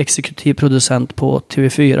exekutiv producent på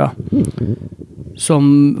TV4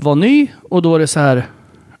 som var ny och då är det så här,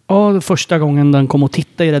 första gången den kom och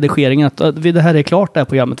tittade i redigeringen att det här är klart det här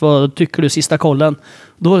programmet, vad tycker du, sista kollen?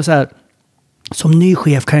 Då var det så här, som ny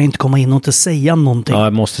chef kan jag inte komma in och inte säga någonting. Ja,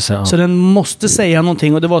 jag måste säga. Så den måste säga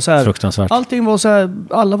någonting och det var så här, fruktansvärt. Allting var så här,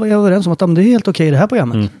 alla var överens om att det är helt okej i det här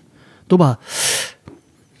programmet. Då bara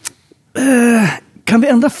kan vi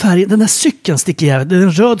ändra färgen? Den där cykeln sticker jävligt. Det är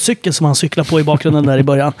en röd cykel som han cyklar på i bakgrunden där i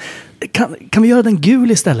början. Kan vi göra den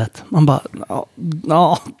gul istället? Man bara,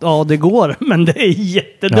 ja det går. Men det är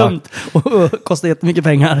jättedumt. Och kostar jättemycket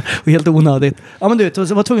pengar. Och helt onödigt. Ja men du vet, jag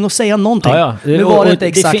var tvungen att säga någonting. Nu var det inte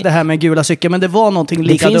exakt det här med gula cykeln. Men det var någonting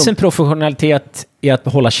lika dumt. Det finns en professionalitet i att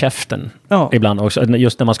hålla käften. Ibland också.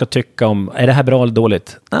 Just när man ska tycka om, är det här bra eller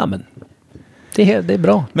dåligt? Ja men... Det är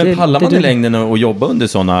bra. Men pallar man i längden att jobba under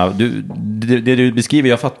sådana... Det du beskriver,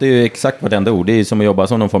 jag fattar ju exakt vartenda ord. Det är som att jobba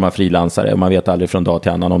som någon form av frilansare. Och man vet aldrig från dag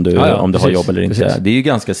till annan om du har jobb eller inte. Precis. Det är ju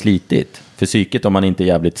ganska slitigt för psyket om man inte är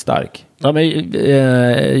jävligt stark. Ja, men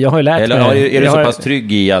jag har ju lärt mig... Eller är du så pass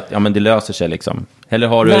trygg i att det löser sig liksom? Eller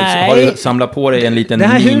har du samlat på dig en liten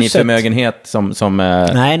miniförmögenhet som du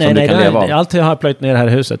kan leva av? Allt jag har plöjt ner det här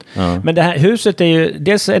huset. Ja. Men det här huset är ju...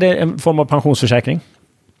 Dels är det en form av pensionsförsäkring.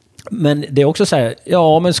 Men det är också så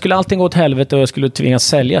här, men skulle allting gå åt helvete och jag skulle tvingas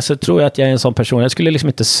sälja så tror jag att jag är en sån person. Jag skulle liksom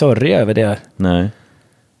inte sörja över det. Nej.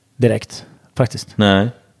 Direkt, faktiskt. Nej.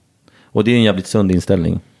 Och det är en jävligt sund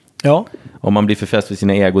inställning. Ja. Om man blir för fäst vid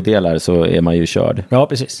sina ägodelar så är man ju körd. Ja,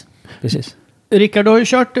 precis. Rickard, du har ju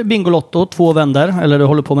kört Bingolotto 2 vändor, eller du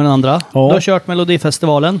håller på med den andra. Ja. Du har kört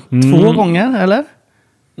Melodifestivalen 2 gånger, eller?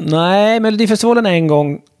 Nej, Melodifestivalen 1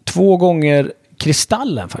 gång, 2 gånger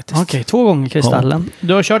Kristallen faktiskt. Okej, 2 gånger Kristallen. Ja.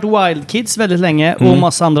 Du har kört Wild Kids väldigt länge och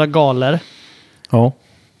massa andra galer. Ja.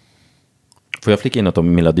 Får jag flika in något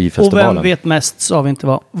om Melodifestivalen? Och vem vet mest, sa vi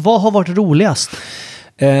inte vad har varit roligast?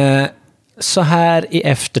 Så här i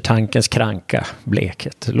eftertankens kranka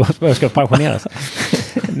blekhet. Jag ska pensioneras.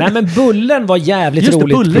 Nej, men Bullen var jävligt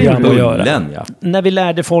roligt program att göra. Ja. När vi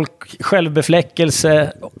lärde folk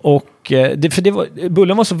självbefläckelse och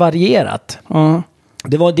Bullen var så varierat.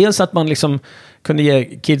 Det var dels att man liksom kunde ge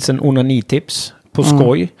kidsen onanitips på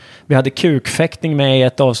skoj. Vi hade kukfäktning med i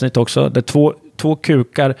ett avsnitt också. Där två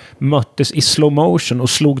kukar möttes i slow motion och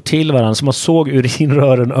slog till varandra. Så man såg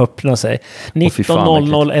urinrören öppna sig.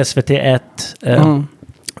 19.00 SVT1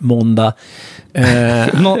 måndag.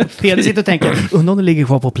 Peder sitter och tänker, undrar om det ligger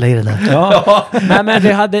kvar på play det där. Ja. Nej, men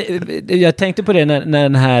jag tänkte på det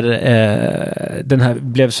när den här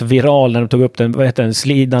blev så viral när de tog upp den, vad heter den,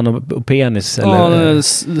 slidan och penis eller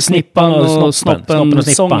snippan och snoppen och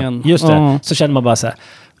sången. Just det. Så känner man bara så här,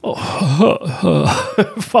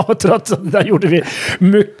 fan vad trött, så där gjorde vi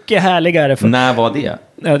mycket härligare. När var det?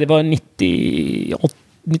 Ja, det var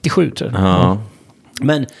 97 tror jag. Ja.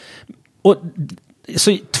 Men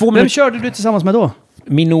så 2 minuter. Vem körde du tillsammans med då?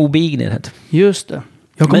 Minoo Bigner. Just det.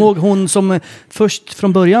 Jag kommer ihåg hon som först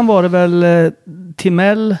från början var det väl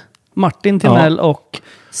Martin Timell och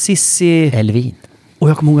Sissi Elvin. Och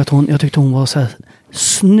jag kommer ihåg att jag tyckte hon var så här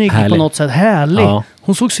snygg på något sätt, härlig. Ja.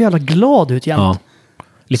 Hon såg så jävla glad ut jämt. Ja.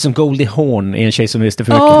 Lite som Goldie Hawn är en tjej som visste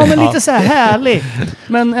för mycket. Ja, men lite så här härlig.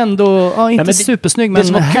 Men ändå, inte supersnygg, men det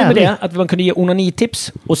som var härlig. Kul med det, att man kunde ge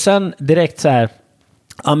onanitips och sen direkt så här,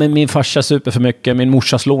 men min farsa super för mycket, min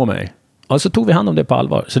morsa slår mig. Och så tog vi hand om det på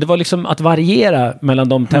allvar. Så det var liksom att variera mellan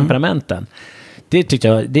de temperamenten. Det tyckte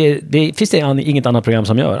jag, det finns det inget annat program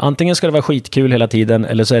som gör. Antingen ska det vara skitkul hela tiden,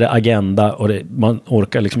 eller så är det agenda och man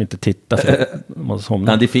orkar liksom inte titta för man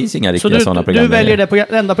somnar. Nej, det finns inga riktiga sådana program. Du väljer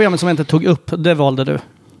det enda programmet som jag inte tog upp, det valde du.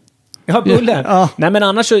 Ja, Bullen. Ja. Nej, men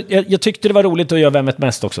annars så, jag tyckte det var roligt att göra Vem vet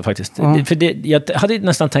mest också faktiskt. För jag hade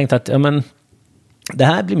nästan tänkt att det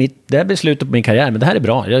här blir slutet på min karriär, men det här är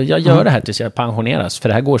bra. Jag gör det här tills jag pensioneras, för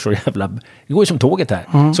det här går så jävla... Det går som tåget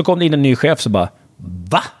här. Så kom det in en ny chef så bara,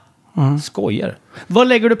 va? Skojar. Vad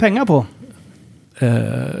lägger du pengar på?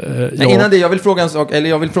 Innan det, jag vill fråga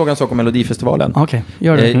en sak om Melodifestivalen. Okej,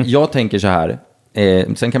 gör det. Jag tänker så här,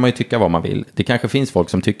 sen kan man ju tycka vad man vill. Det kanske finns folk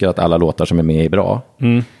som tycker att alla låtar som är med är bra.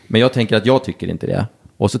 Men jag tänker att jag tycker inte det.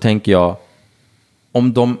 Och så tänker jag,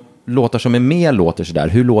 om de låtar som är med låter så där,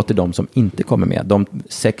 hur låter de som inte kommer med? De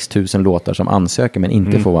 6 000 låtar som ansöker men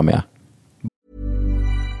inte får vara med.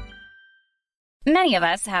 Many of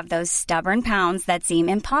us have those stubborn pounds that seem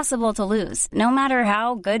impossible to lose, no matter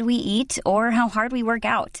how good we eat or how hard we work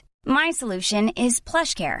out. My solution is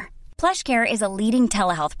PlushCare. PlushCare is a leading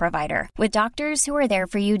telehealth provider with doctors who are there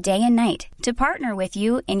for you day and night to partner with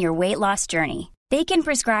you in your weight loss journey. They can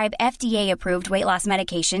prescribe FDA-approved weight loss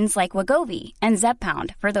medications like Wegovy and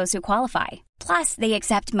Zepbound for those who qualify. Plus, they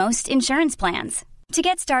accept most insurance plans. To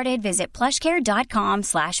get started, visit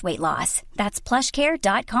plushcare.com/weightloss. That's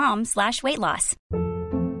plushcare.com/weightloss.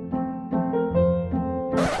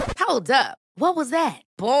 Hold up. What was that?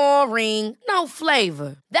 Boring. No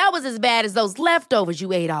flavor. That was as bad as those leftovers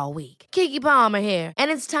you ate all week. Keke Palmer here.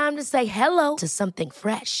 And it's time to say hello to something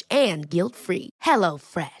fresh and guilt-free. Hello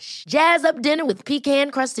Fresh. Jazz up dinner with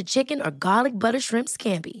pecan-crusted chicken or garlic butter shrimp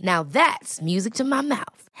scampi. Now that's music to my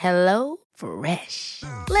mouth. Hello Fresh.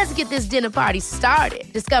 Let's get this dinner party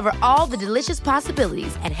started. Discover all the delicious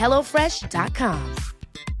possibilities at hellofresh.com.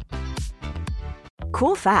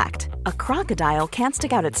 Cool fact, a crocodile can't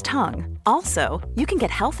stick out its tongue. Also, you can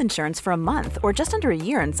get health insurance for a month or just under a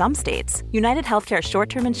year in some states. United Healthcare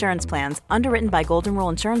short-term insurance plans, underwritten by Golden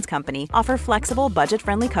Rule Insurance Company, offer flexible,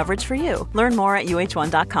 budget-friendly coverage for you. Learn more at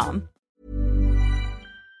uh1.com.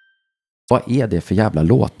 Vad är det för jävla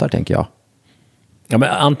låtar, tänker jag? Ja, men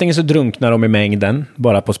antingen så drunknar de i mängden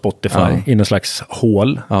bara på Spotify i någon slags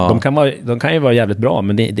hål. Ja. De kan ju vara jävligt bra,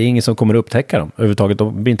 men det är ingen som kommer att upptäcka dem överhuvudtaget.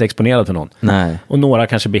 De blir inte exponerade för någon. Nej. Och några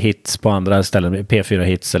kanske blir hits på andra ställen,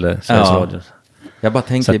 P4-hits eller Sveriges Radio. Jag bara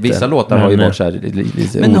tänkte, vissa låtar har ju varit så här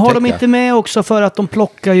lite men har de inte med också för att de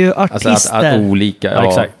plockar ju artister? Alltså att olika, ja.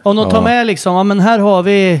 Exakt. Om de tar med liksom, ja men här har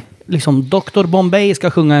vi liksom Dr. Bombay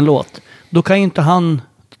ska sjunga en låt. Då kan ju inte han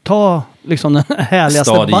ta liksom den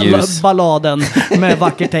härligaste balladen med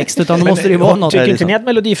vacker text, utan då måste det ju vara något. Tycker inte ni att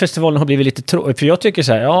Melodifestivalen har blivit lite för jag tycker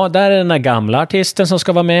så här, ja, där är den här gamla artisten som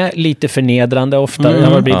ska vara med, lite förnedrande ofta, det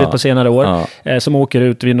har blivit på senare år, som åker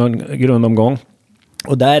ut vid någon grundomgång.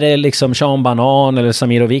 Och där är liksom Sean Banan eller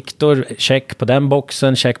Samir och Viktor, check på den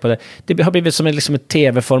boxen, check på det. Det har blivit som liksom ett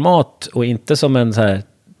tv-format och inte som en så här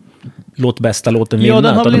låt bästa låten vinna. Ja,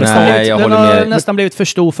 den har nästan blivit för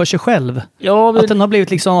stor för sig själv. Ja, att den har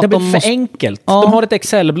blivit liksom... Det blir för enkelt. Ja. De har ett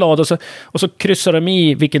Excel-blad och så kryssar de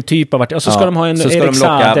i vilken typ av... Och så ska de ha en... Så ska de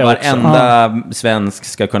locka varenda svensk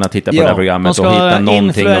ska kunna titta på det här programmet och hitta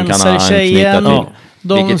någonting de kan anknyta till.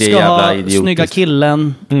 De ska ha snygga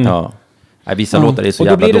killen. Ja. Nej, vissa låtar är så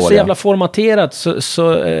jävla dåliga. Och då blir det så jävla formaterat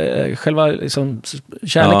så själva liksom,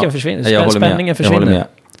 kärleken försvinner. Spänningen försvinner.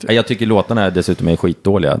 Jag tycker låtarna dessutom är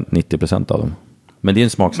skitdåliga, 90% av dem. Men det är en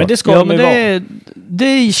smaksak. Men det ska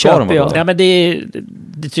det köper jag. Ja, men det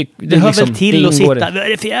hör liksom, väl till att sitta. Vad är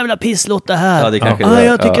det för jävla pisslåt det här? Ja, det kanske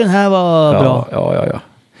jag tycker den här var bra. Ja.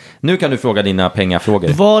 Nu kan du fråga dina pengafrågor.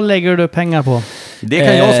 Vad lägger du pengar på? Det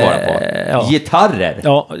kan jag svara på. Gitarrer.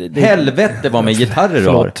 Ja, helvete vad med gitarrer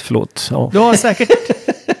har. Förlåt. Ja. Du har säkert...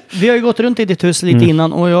 Vi har ju gått runt i ditt hus lite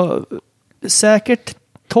innan och jag... Säkert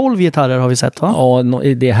 12 gitarrer har vi sett, va? Ja,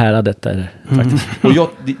 det är häradet där faktiskt. Och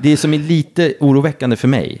det som är lite oroväckande för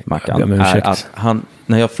mig, Mackan, är att han,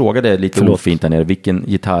 när jag frågade lite ofint där nere, vilken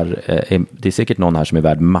gitarr, det är säkert någon här som är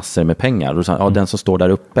värd massor med pengar. Och så, den som står där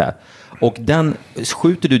uppe. Och den,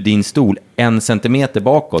 skjuter du din stol 1 centimeter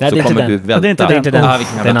bakåt, så kommer du välta. Det är inte den.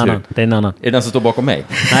 Det är en annan. Är det den som står bakom mig?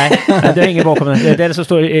 Nej, det är ingen bakom mig. Det är den som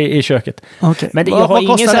står i köket. Okay. Men jag har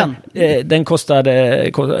ingen kostar den? Den kostade, det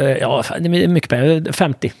är mycket pengar,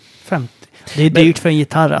 50. Det är dyrt för en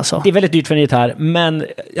gitarr alltså. Det är väldigt dyrt för en gitarr, men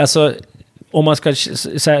alltså... Om man ska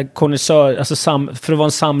säga konnässör, alltså för att vara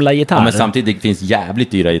en samlargitarr. Ja, men samtidigt finns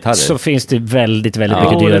jävligt dyra gitarrer. Så finns det väldigt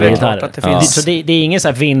mycket dyrare gitarrer. Så det är ingen så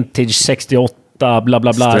här vintage 68 bla bla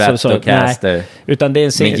bla. Stratocaster. Utan det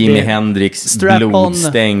är med Jimi Hendrix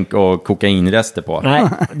blodstänk och kokainrester på. Nej,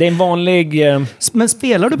 det är en vanlig... Men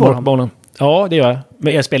spelar du på dem? Ja, det gör jag.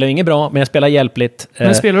 Men jag spelar inget bra, men jag spelar hjälpligt.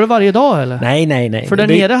 Men spelar du varje dag, eller? Nej. För där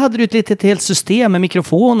nere hade du ett helt system med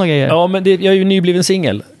mikrofon och grejer. Ja, men jag är ju nybliven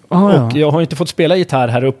singel. Och jag har inte fått spela gitarr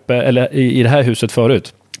här uppe eller i det här huset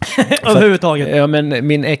förut. Överhuvudtaget. Ja, men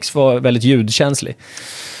min ex var väldigt ljudkänslig.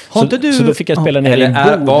 Så då fick jag spela ner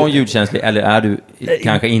eller var hon ljudkänslig, eller är du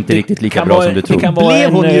kanske inte riktigt lika bra som du tror?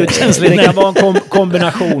 Blev hon ljudkänslig? Det kan vara en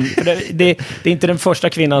kombination. Det är inte den första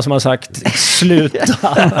kvinnan som har sagt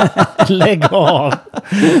sluta, lägg av.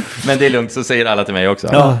 Men det är lugnt, så säger alla till mig också.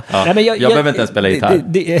 Ja. Nej, men jag behöver inte ens spela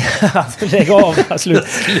gitarr. Lägg av, sluta.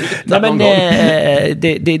 Nej, men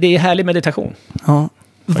det är härlig meditation. Ja.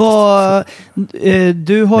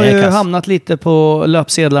 Du har ju hamnat lite på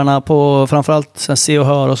löpsedlarna på framförallt Se och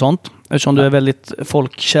Hör och sånt, eftersom du är väldigt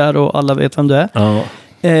folkkär och alla vet vem du är.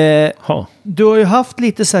 Du har ju haft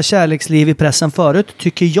lite så här kärleksliv i pressen förut,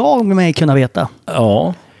 tycker jag mig kunna veta.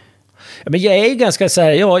 Ja. Men jag är ganska så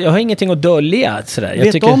här, jag har ingenting att dölja. Sådär.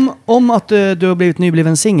 Vet du om att du har blivit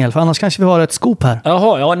nybliven singel? För annars kanske vi har ett scoop här.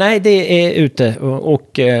 Jaha, nej det är ute. Och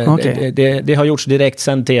det har gjorts direkt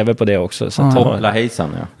sen tv på det också. Så Hoppla hejsan,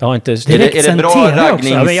 ja. Jag har inte är det bra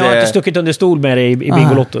raggnings... Jag har inte stuckit under stol med det i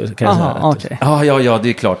Bingolotto, kan jag säga. Okay. Ja, det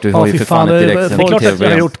är klart. Du har ju för fan ett direkt det är klart att jag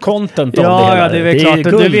har gjort content om det hela. Ja, det är klart.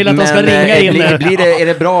 Du vill att de ska ringa in. Är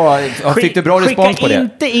det bra? Fick du bra respons på det? Skicka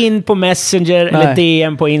inte in på Messenger eller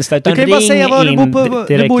DM på Insta, utan du kan ring bara säga in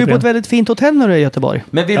direkt. Du bor ju på ett väldigt fint hotell när du är i Göteborg.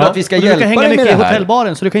 Men vill du att vi ska hjälpa dig med det här? Du kan hänga mycket i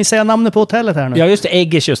hotellbaren, så du kan ju säga namnet på hotellet här nu. Ja, just det.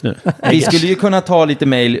 Eggers just nu. Vi skulle ju kunna ta lite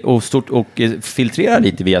mejl och filtrera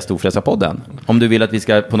lite via Storfräsarpodden. Om du vill att vi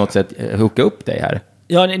ska på något sätt hooka upp dig här.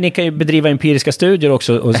 Ja, ni kan ju bedriva empiriska studier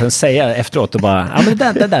också och sen säga efteråt och bara, ja men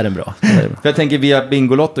det där är bra. För jag tänker via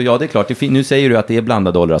Bingolotto, ja det är klart, nu säger du att det är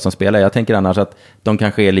blandade åldrar som spelar. Jag tänker annars att de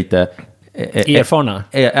kanske är lite... Erfarna.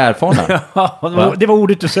 Erfarna. Ja, det var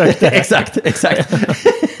ordet du sökte. Exakt.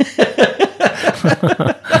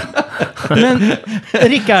 Men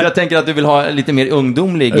Rickard... Jag tänker att du vill ha lite mer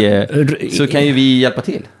ungdomlig, så kan ju vi hjälpa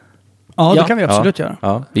till. Ja, det kan vi absolut göra.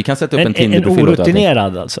 Ja. Vi kan sätta upp en Tinder-profil. En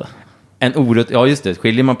orutinerad alltså. Ja, just det.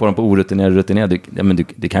 Skiljer man på dem på orutinerad och rutinerad,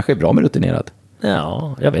 det kanske är bra med rutinerad.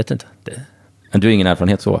 Ja, jag vet inte. Men du har ingen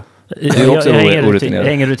erfarenhet så? Du är också orutinerad. Jag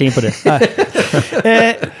har ingen rutin på det.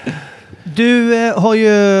 Du har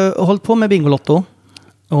ju hållit på med Bingolotto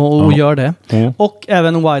och gör det. Och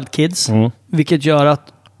även Wild Kids. Vilket gör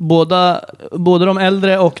att både de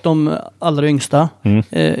äldre och de allra yngsta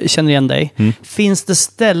känner igen dig. Finns det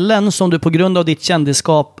ställen som du på grund av ditt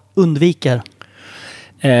kändisskap undviker?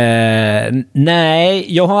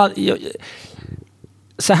 Nej,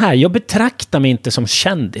 jag betraktar mig inte som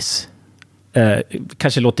kändis.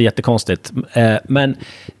 Kanske låter jättekonstigt, men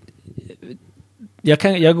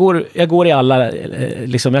jag går i alla,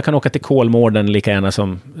 liksom, jag kan åka till Kolmården lika gärna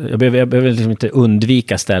som jag behöver liksom inte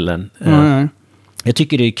undvika ställen. Jag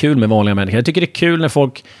tycker det är kul med vanliga människor. Jag tycker det är kul när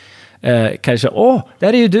folk kanske,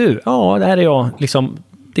 där är ju du. Ja, där är jag. Liksom,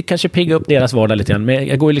 det kanske piggar upp deras vardag lite grann. Men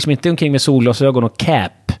jag går liksom inte omkring med solglasögon och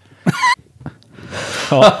cap.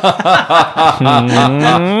 Ja,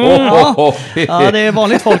 det är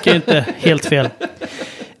vanligt folk är ju inte helt fel.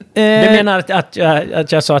 Du menar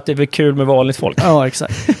att jag sa att det är kul med vanligt folk? Ja,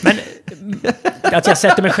 exakt. Men att jag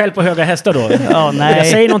sätter mig själv på höga hästar då? Ja, nej. Jag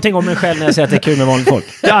säger någonting om mig själv när jag säger att det är kul med vanligt folk.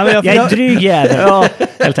 Ja, men jag är dryg jävel,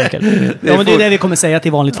 helt enkelt. Ja, men det är det vi kommer säga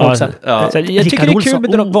till vanligt folk sen. Ja. Så jag tycker det är kul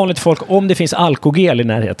med vanligt folk om det finns alkogel i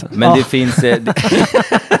närheten. Men det finns...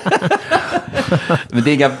 Men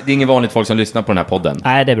det är ingen vanligt folk som lyssnar på den här podden.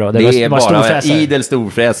 Nej, det är bra. Det är bara idel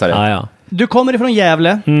storfräsare. Ja. Du kommer ifrån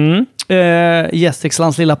Gävle.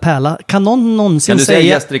 Gästriklands lilla pärla. Kan någon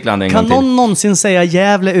någonsin säga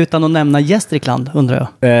Gävle utan att nämna Gästrikland, undrar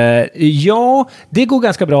jag? Ja, det går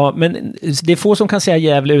ganska bra. Men det är få som kan säga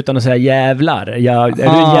Gävle utan att säga jävlar. Är du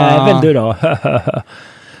jävel du då?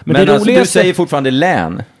 Men det alltså, du säger fortfarande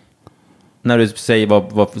län. När du säger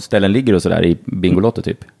vad ställen ligger och sådär i Bingolotto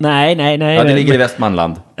typ. Nej. Ja, det ligger i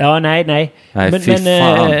Västmanland. Ja, nej. Nej, men, fy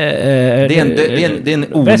fan. Det är en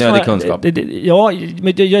onödig kunskap.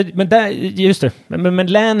 Men där, just det. Men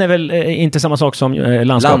län är väl inte samma sak som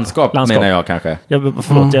landskap. Landskap menar jag kanske.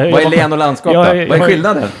 Vad är län och landskap då? Vad är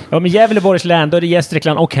skillnaden? Ja, men Gävleborgs län, då är det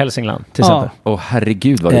Gästrikland och Hälsingland till exempel.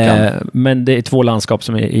 Herregud vad du kan. Men det är 2 landskap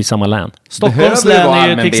som är i samma län. Stockholms län är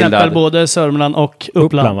ju till exempel både Sörmland och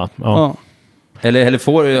Uppland. Va? Ja. Eller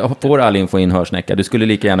får all info in hörsnäcka? Du skulle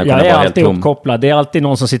lika gärna kunna vara helt tom. Jag är alltid uppkopplad. Det är alltid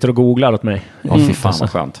någon som sitter och googlar åt mig. Fy fan vad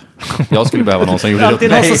skönt. Jag skulle behöva någon som gjorde det åt mig.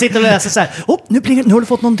 Alltid någon som sitter och läser så här. Nu har du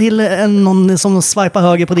fått någon som swipar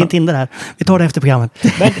höger på din Tinder här. Vi tar det efter programmet.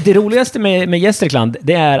 Men det roligaste med Gästrikland,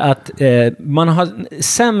 det är att man har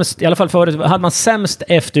sämst, i alla fall förut, hade man sämst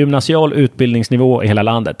eftergymnasial utbildningsnivå i hela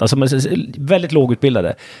landet. Alltså väldigt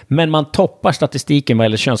lågutbildade. Men man toppar statistiken vad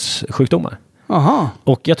gäller könssjukdomar. Aha.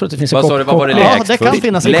 Och jag tror att det finns vad var det lägst? Ja, det kan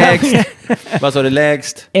finnas lägst. Vad sa du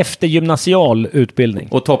lägst? Eftergymnasial utbildning.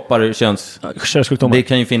 Och toppar könssjukdomar. Det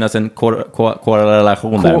kan ju finnas en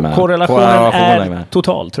korrelation där med. Korrelationen är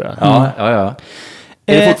total, tror jag. Ja.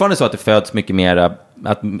 Är det fortfarande så att det föds mycket mer,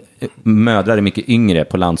 att mödrar är mycket yngre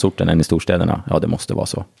på landsorten än i storstäderna? Ja, det måste vara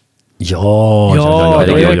så. Ja.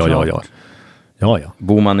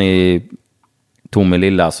 Bor man i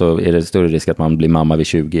Tomelilla så är det större risk att man blir mamma vid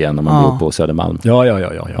 20 än när man bor på Södermalm.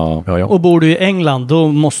 Ja. Och bor du i England, då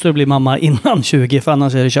måste du bli mamma innan 20, för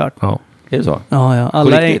annars är det kört. Ja. Är det så?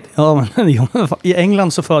 Ja. I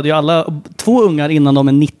England så föder ju alla 2 ungar innan de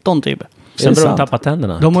är 19 typ. Sen börjar de tappa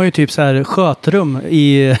tänderna. De har ju typ så här skötrum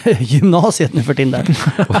i gymnasiet nu för tiden där.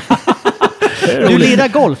 Du lirar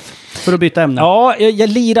golf. För att byta ämne. Ja, jag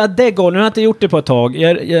lirade golf. Nu har jag inte gjort det på ett tag.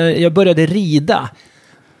 Jag började rida.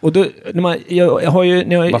 Och då, jag har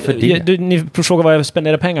ju... Varför det? Ni frågar vad jag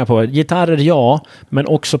spenderar pengar på. Gitarrer, ja. Men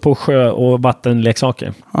också på sjö- och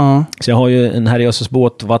vattenleksaker. Så jag har ju en herrejösses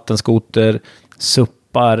båt, vattenskoter,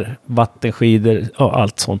 suppar, vattenskidor och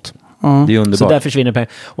allt sånt. Det är underbart. Så där försvinner pengar.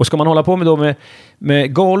 Och ska man hålla på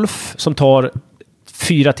med golf som tar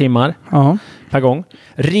 4 timmar per gång,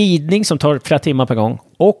 ridning som tar flera timmar per gång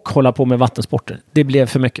och hålla på med vattensporter. Det blev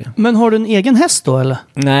för mycket. Men har du en egen häst då eller?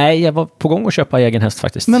 Nej, jag var på gång att köpa egen häst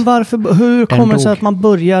faktiskt. Men hur kommer det sig att man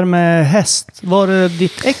börjar med häst? Var det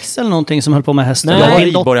ditt ex eller någonting som höll på med häst? Nej, jag har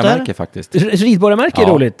ridborgarmärke faktiskt. Ridborgarmärke är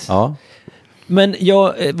roligt. Ja. Men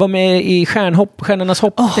jag var med i Stjärnornas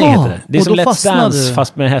hoppning heter det. Det är som Let's Dance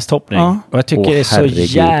fast med hästhoppning. Och jag tycker det är så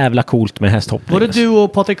jävla coolt med hästhoppning. Var det du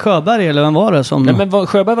och Patrik Sjöberg eller vem var det som... Nej, men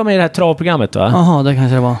Sjöberg var med i det här travprogrammet va? Jaha, det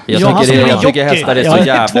kanske det var. Jag tycker hästar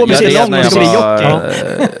är så jävla...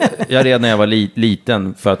 Jag red när jag var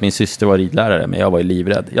liten för att min syster var ridlärare, men jag var ju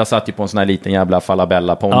livrädd. Jag satt ju på en sån här liten jävla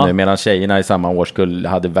falabella-ponny medan tjejerna i samma årskull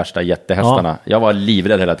hade värsta jättehästarna. Jag var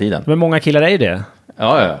livrädd hela tiden. Men många killar är det.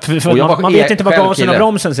 Ja. För man vet inte var gasen och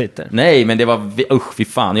bromsen sitter. Nej, men det var... fy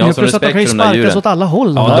fan. Jag har så respekt för de där djuren. Åt alla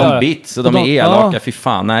håll. Ja, de bits och de är elaka. Fy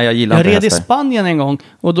fan, nej, jag gillar inte hästar. Jag red i Spanien en gång.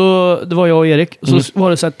 Och det var jag och Erik. Så var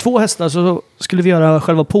det så här 2 hästar, så skulle vi göra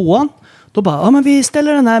själva påan. Då bara, men vi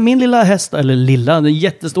ställer den här, min lilla häst, eller lilla, en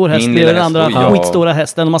jättestor häst, det är den andra skitstora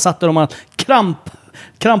hästen. Och man satte dem och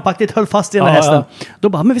krampaktigt höll fast i den här hästen. Då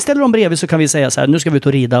bara, men vi ställer dem bredvid så kan vi säga så här, nu ska vi ut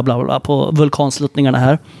och rida bla bla bla på vulkansluttningarna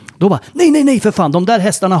här. Då bara, nej för fan, de där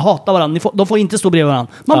hästarna hatar varandra, de får inte stå bredvid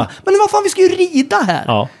varandra. Man bara, men vad fan, vi ska ju rida här.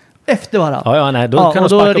 Ja. Efter varandra. Nej, då kan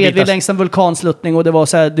då red vi längs en vulkansluttning och det var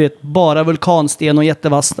så här, du vet, bara vulkansten och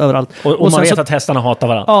jättevast överallt. Och man vet att hästarna hatar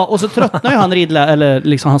varandra. Ja, och så tröttnade han eller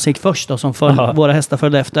liksom han gick först då, som våra hästar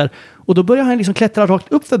följde efter. Och då började han liksom klättra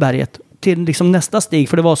rakt upp för berget till liksom nästa stig,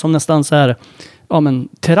 för det var som nästan så här,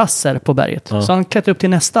 terrasser på berget. Så han klättrade upp till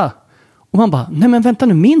nästa. Och man bara, nej men vänta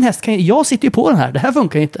nu, min häst jag sitter ju på den här, det här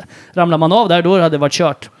funkar ju inte. Ramlar man av där, då hade det varit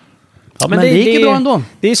kört. Ja, men det gick ju bra ändå.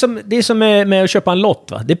 Det är som med att köpa en lott,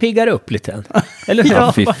 va? Det piggar upp lite. Eller hur?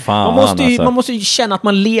 Ja, fy fan, man måste ju känna att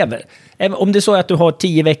man lever. Om det är så att du har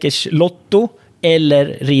 10 veckors lotto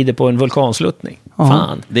eller rider på en vulkansluttning.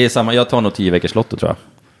 Fan. Det är samma, jag tar nog 10 veckors lotto tror jag.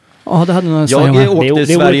 Ja, det hade nog jag åkte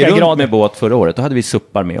Sverige runt med båt förra året. Då hade vi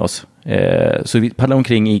suppar med oss. Så vi paddlade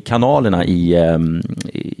omkring i kanalerna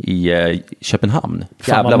i Köpenhamn.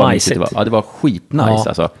 Jävlar vad mysigt det var. Ja, det var skitnice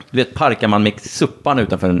alltså. Du vet, parkar man med suppan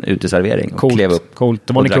utanför en uteservering och klev upp. Coolt.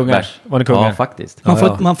 Var ni kungar? Ja, faktiskt.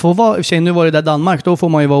 Man får vara, nu var det där Danmark, då får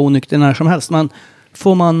man ju vara onykter när som helst. Men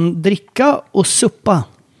får man dricka och suppa?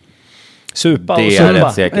 Supa det och är jag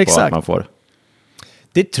rätt säker på att man får.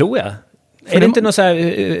 Det tror jag. Är det inte något så här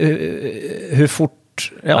hur fort...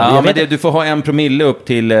 Ja, men du får ha 1 promille upp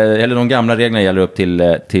till, eller de gamla reglerna gäller upp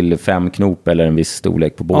till 5 knop eller en viss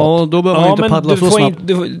storlek på båt. Ja, då behöver man inte paddla så snabbt.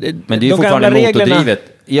 Men det är ju fortfarande motordrivet.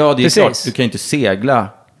 Ja, det är klart, du kan ju inte segla.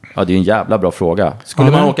 Ja, det är en jävla bra fråga.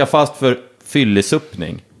 Skulle man åka fast för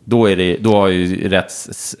fyllesuppning, då har ju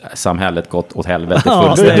rättssamhället gått åt helvete.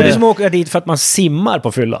 Ja, då är det som åker dit för att man simmar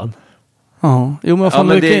på fyllan. Ja, jo, men,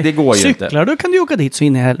 men det går ju inte. Cyklar, då kan du åka dit så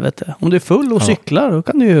in i helvete. Om du är full och cyklar, då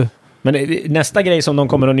kan du ju... Men nästa grej som de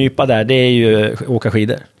kommer att nypa där, det är ju åka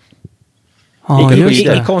skidor. Ja,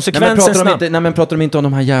 I konsekvensen men pratar de inte om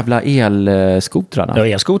de här jävla elskotrarna? Ja,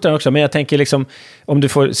 elskotrarna också. Men jag tänker liksom, om du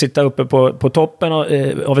får sitta uppe på toppen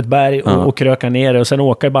av ett berg och kröka ner och sen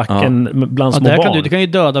åka i backen bland små barn. Du kan ju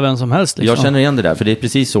döda vem som helst. Liksom. Jag känner igen det där, för det är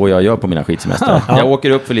precis så jag gör på mina skidsemester. Jag åker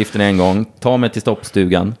upp för liften en gång, tar mig till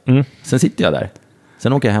stoppstugan, sen sitter jag där.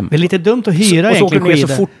 Sen åker jag hem. Det är lite dumt att hyra och så egentligen åker du ner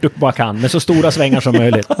så fort du bara kan, med så stora svängar som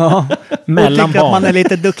möjligt. Mellan och tycker att man är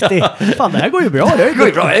lite duktig. Fan, det här går ju bra. Det går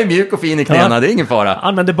ju bra. Jag är mjuk och fin i knäna, det är ingen fara.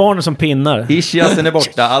 Använder barnen som pinnar. Ischiasen är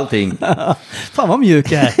borta, allting. Fan vad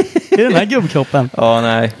mjuk jag är. I den här gubbkroppen. Ja,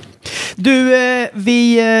 nej. Du,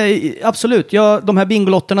 absolut. De här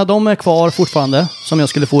bingolotterna, de är kvar fortfarande, som jag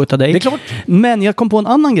skulle få utav dig. Det är klart. Men jag kom på en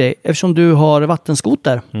annan grej, eftersom du har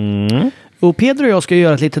vattenskoter. Och Pedro och jag ska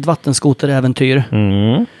göra ett litet vattenskoteräventyr.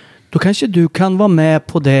 Då kanske du kan vara med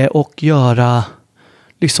på det och göra,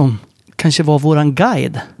 liksom, kanske vara våran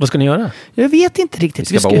guide. Vad ska ni göra? Jag vet inte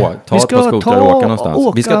riktigt. Vi ska ta ett par skotrar och åka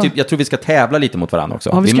någonstans. Jag tror vi ska tävla lite mot varandra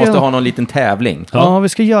också. Vi måste ha någon liten tävling. Ja, vi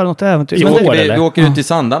ska göra något äventyr. Vi åker ut i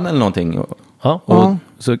Sandhamn eller någonting. Ja,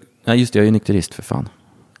 just det, jag är ju nykterist för fan.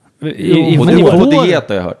 Och du går på diet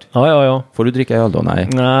har jag hört. Ja. Får du dricka öl då? Nej.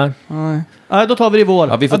 Nej, då tar vi det i vår.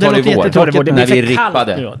 Ja, vi får ta det i vår. När vi är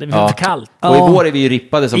rippade. Det blir för kallt. Och i vår är vi ju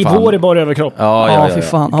rippade som fan. I vår är bara överkropp. Ja. Fy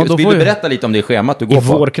fan. Vill du berätta lite om det schemat du går på? I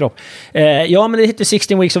vår kropp. Ja, men det heter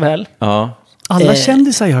 16 Weeks of Hell. Ja. Alla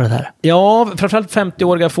kändisar gör det där. Ja, framförallt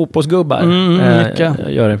 50-åriga fotbollsgubbar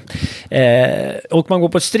gör det. Och man går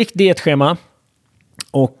på ett strikt dietschema.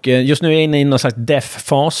 Och just nu är jag inne i någon slags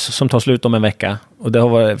death-fas som tar slut om en vecka. Och det har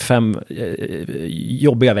varit 5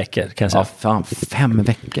 jobbiga veckor, kan jag säga. Ja, fan, 5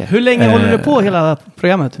 veckor. Hur länge håller du på hela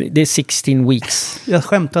programmet? Det är 16 weeks. Jag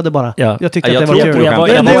skämtade bara. Ja. Jag tyckte att det var kul.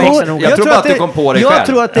 Jag tror att du kom på det själv. Jag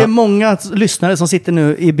tror att det är många lyssnare som sitter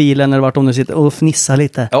nu i bilen eller vart de nu sitter och fnissar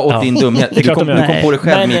lite. Ja, och din dumhet. Du kom på det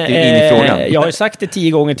själv mitt in i frågan. Jag har ju sagt det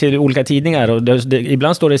 10 gånger till olika tidningar och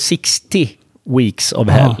ibland står det 60 weeks of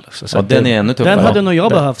hell. Så den är ännu tuffare. Den hade nog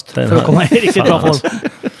jag behövt för att komma i riktigt bra form.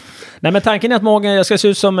 Nej, men tanken är att jag ska se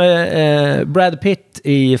ut som Brad Pitt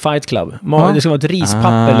i Fight Club. Det ska vara ett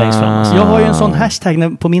rispapper längst fram. Alltså. Jag har ju en sån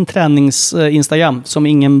hashtag på min tränings-Instagram som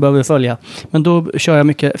ingen behöver följa. Men då kör jag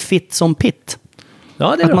mycket fit som Pitt. Ja,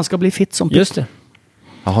 det är att bra. man ska bli fit som Pitt. Just det.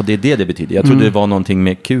 Jaha, det är det betyder. Jag trodde det var någonting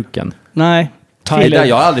med kuken. Nej.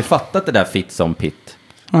 Jag har aldrig fattat det där fit som Pitt.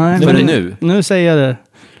 Nej, men nu. Nu säger jag det.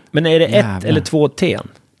 Men är det 1 eller 2 T?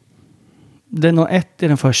 Det är nog 1 i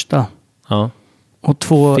den första. Ja. Och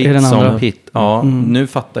 2 fit i den andra. Som Pitt. Ja, nu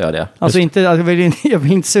fattar jag det. Alltså jag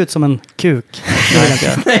vill inte se ut som en kuk.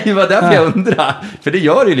 Nej, det var därför jag undrar. För det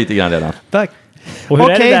gör ju lite grann redan. Tack. Och hur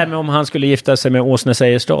är det där med om han skulle gifta sig med Åsne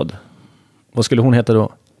Seierstad? Vad skulle hon heta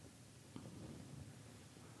då?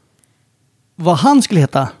 Vad han skulle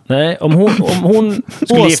heta? Nej, om hon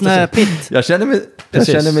skulle gifta sig. Pitt. Jag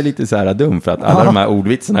känner mig lite så här dum för att alla de här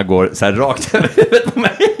ordvitsarna går så här rakt över huvudet på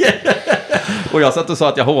mig. Och jag satt och sa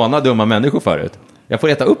att jag hånar dumma människor förut. Jag får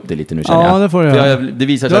äta upp det lite nu, känner jag. Ja, det får jag. Det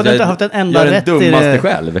visar sig att jag är den dummaste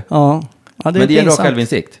själv. Ja. Ja, men det är en rak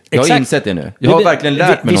självinsikt. Jag har insett det nu. Jag har verkligen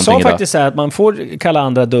lärt mig någonting idag. Vi sa faktiskt så här att man får kalla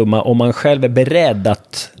andra dumma om man själv är beredd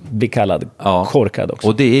att bli kallad korkad också.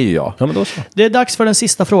 Och det är ju jag. Ja, men då så. Det är dags för den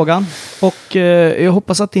sista frågan. Och jag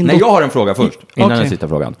hoppas att din... Nej, jag har en fråga först. Innan den sista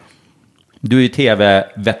frågan. Du är ju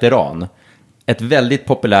tv-veteran. Ett väldigt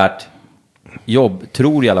populärt jobb,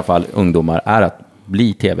 tror i alla fall ungdomar, är att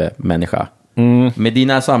bli tv-människa. Med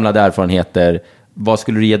dina samlade erfarenheter, vad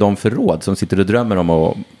skulle du ge dem för råd som sitter och drömmer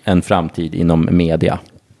om en framtid inom media?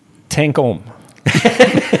 Tänk om.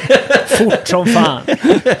 Fort som fan.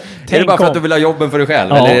 Är det bara för att du vill ha jobben för dig själv?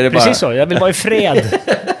 Ja, eller är det precis så. Jag vill vara i fred.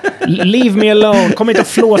 Leave me alone. Kom inte att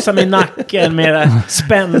flåsa mig i nacken med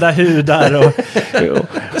spända hudar och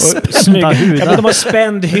snygga hudar. Jag vill ha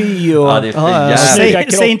spänd hy och snygga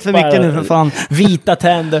kroppar. Säg inte för mycket nu för fan. Vita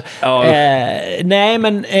tänder. Nej,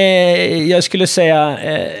 men jag skulle säga...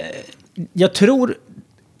 jag tror...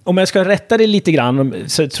 Om jag ska rätta det lite grann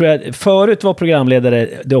så tror jag förut var programledare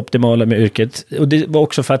det optimala med yrket. Och det var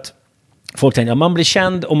också för att folk tänkte att man blir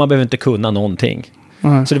känd och man behöver inte kunna någonting.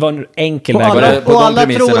 Så det var en enkel väg. Och alla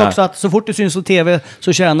tror också att så fort du syns på tv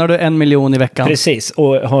så tjänar du 1 miljon i veckan. Precis,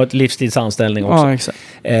 och har ett livstidsanställning också. Ja, exakt.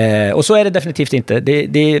 Och så är det definitivt inte.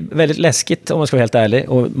 Det är väldigt läskigt om man ska vara helt ärlig.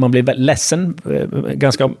 Och man blir ledsen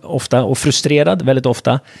ganska ofta och frustrerad väldigt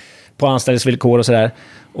ofta på anställningsvillkor och sådär.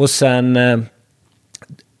 Och sen...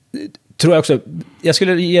 tror jag också, jag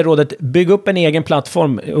skulle ge rådet, bygga upp en egen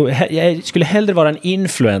plattform. Jag skulle hellre vara en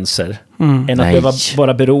influencer än att behöva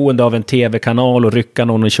vara beroende av en tv-kanal och rycka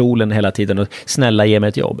någon i kjolen hela tiden och snälla ge mig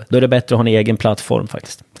ett jobb. Då är det bättre att ha en egen plattform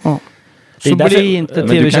faktiskt. Ja. Så blir inte men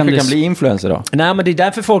du kanske kan bli influencer då? Nej, men det är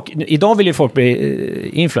därför folk... Idag vill ju folk bli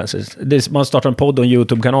influencers. Man startar en podd och en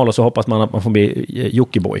YouTube-kanal och så hoppas man att man får bli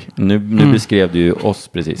Jockiboi. Nu beskrev du ju oss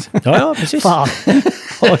precis. Ja, precis. Fan.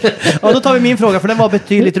 Ja, då tar vi min fråga, för den var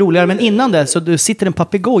betydligt roligare. Men innan det, så du sitter en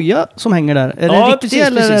papegoja som hänger där. Är det riktigt precis,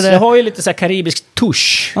 eller precis. är det... Jag har ju lite så här karibisk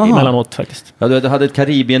tusch emellanåt faktiskt. Ja, du hade ett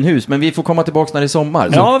Karibienhus, men vi får komma tillbaka när det är sommar.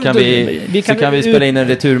 Så Ja, kan vi spela in en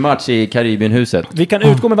returmatch i Karibienhuset. Vi kan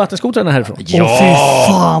utgå med vattenskotrarna härifrån. Ja! Fy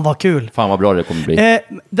fan vad kul! Fan vad bra det kommer bli.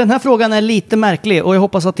 Den här frågan är lite märklig och jag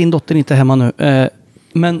hoppas att din dotter inte är hemma nu.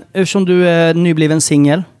 Men eftersom du är nybliven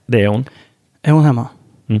singel. Det är hon. Är hon hemma?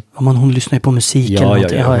 Ja, men hon lyssnar ju på musik eller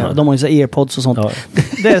någonting. Ja. De har ju så airpods och sånt. Ja.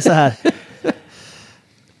 Det är så här.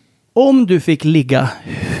 Om du fick ligga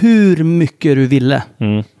hur mycket du ville,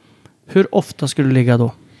 hur ofta skulle du ligga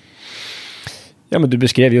då? Ja, men du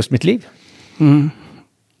beskrev just mitt liv.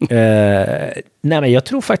 Nej, men jag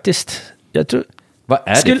tror faktiskt... Vad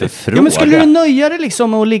är det för fråga? Ja, men skulle du nöja dig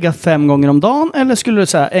liksom med att ligga 5 gånger om dagen? Eller skulle du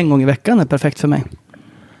säga 1 gång i veckan är perfekt för mig?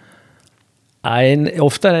 Nej,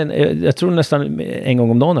 jag tror nästan 1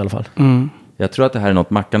 gång om dagen i alla fall. Jag tror att det här är något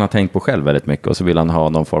Mackan har tänkt på själv väldigt mycket och så vill han ha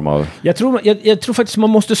någon form av... Jag tror faktiskt man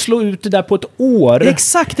måste slå ut det där på ett år.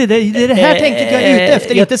 Exakt, det är det här tänket jag är ute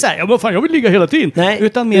efter. Inte så här, vad fan, jag vill ligga hela tiden. Nej,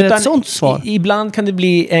 utan mer ett sånt svar. Ibland kan det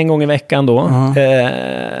bli en gång i veckan då.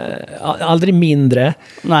 Aldrig mindre.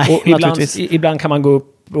 Nej, naturligtvis. Ibland kan man gå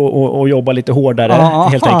upp och jobba lite hårdare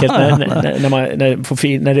helt enkelt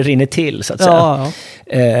när det rinner till så att säga.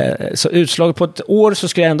 Så utslag på ett år så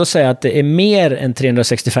skulle jag ändå säga att det är mer än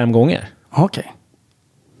 365 gånger. Okej.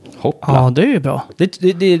 Hoppla. Ja, det är ju bra.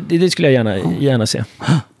 Det skulle jag gärna se.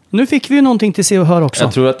 Nu fick vi ju någonting till se och höra också.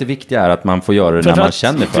 Jag tror att det viktiga är att man får göra det när man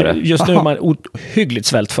känner för det. Just nu är man ohyggligt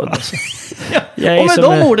svältfödd. Alltså. Och med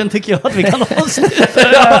de orden tycker jag att vi kan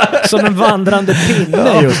avsluta. Som en vandrande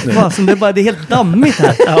pinne just nu. Fasen, det är helt dammigt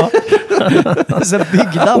här. Så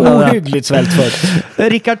byggdamm. Ohyggligt svältfödd.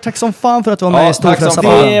 Rickard, tack som fan för att du var med i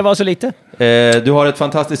Storfräsarpodden. Det var så lite. Du har ett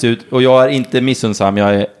fantastiskt ut och jag är inte missunnsam,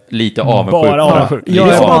 jag är lite avundsjuk. Bara avundsjuk. Jag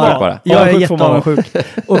är jätteavundsjuk.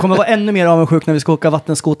 Och kommer vara ännu mer avundsjuk när vi ska åka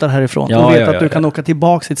vattenskotar härifrån. Du vet att du kan åka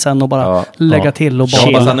tillbaka hit sen och bara lägga till och bara... Jag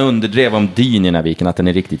hoppas han underdrev om dyn i den här viken, att den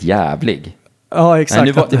är riktigt jävlig. Ja, exakt.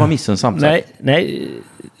 Nej, det var missunnsamt. Nej.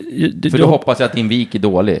 Du hoppas att din vik är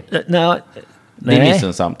dålig. Nej. Det är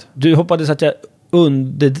missunnsamt. Du hoppades att jag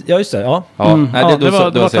Ja, just det. Ja. Nej, det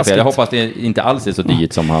var fel. Jag hoppas det inte alls är så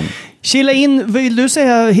dyrt som han. Chilla in. Vill du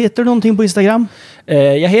säga, heter du någonting på Instagram?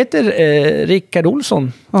 Jag heter Rickard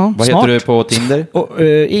Olsson. Ja, vad heter du på Tinder?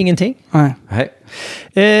 Ingenting. Nej.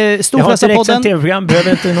 Storfräsarpodden. TV-program,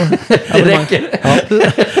 behöver inte någon... Det räcker.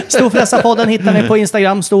 Storfräsarpodden hittar ni på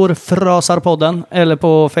Instagram, Storfräsarpodden, eller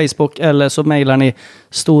på Facebook, eller så mejlar ni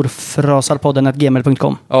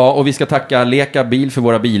storfräsarpodden@gmail.com. Ja, och vi ska tacka Leka Bil för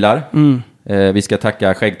våra bilar. Vi ska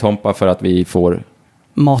tacka Skäggtompa för att vi får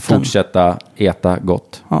fortsätta äta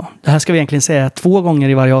gott. Ja, det här ska vi egentligen säga 2 gånger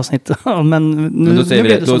i varje avsnitt. Men då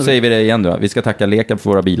säger vi det igen då. Vi ska tacka Leka för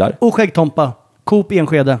våra bilar. Och Skäggtompa. Coop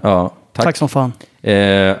Enskede. Ja, tack som fan.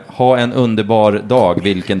 Ha en underbar dag,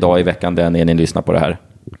 vilken dag i veckan den är ni lyssnar på det här.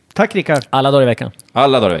 Tack Rickard. Alla dagar i veckan.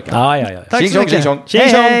 Alla dagar i veckan. Ja. Tack så mycket.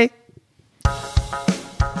 Hej.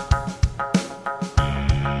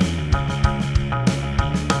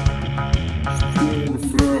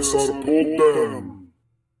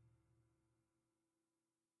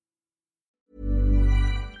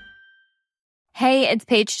 Hey, it's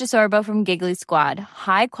Paige DeSorbo from Giggly Squad.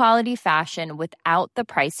 High quality fashion without the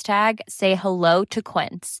price tag. Say hello to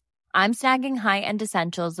Quince. I'm snagging high-end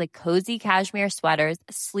essentials like cozy cashmere sweaters,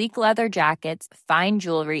 sleek leather jackets, fine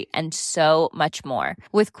jewelry, and so much more.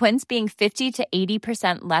 With Quince being 50 to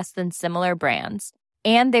 80% less than similar brands.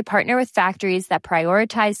 And they partner with factories that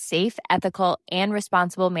prioritize safe, ethical, and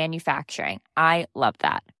responsible manufacturing. I love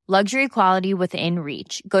that. Luxury quality within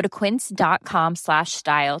reach. Go to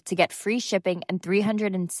quince.com/style to get free shipping and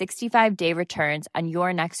 365-day returns on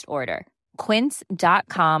your next order.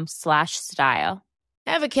 Quince.com/style.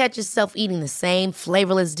 Ever catch yourself eating the same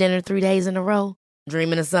flavorless dinner 3 days in a row?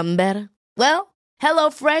 Dreaming of something better? Well,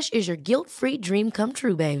 HelloFresh is your guilt-free dream come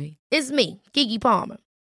true, baby. It's me, Keke Palmer.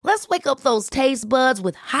 Let's wake up those taste buds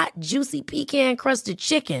with hot, juicy pecan-crusted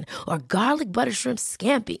chicken or garlic butter shrimp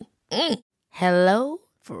scampi. Hello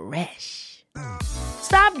Fresh.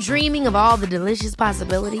 Stop dreaming of all the delicious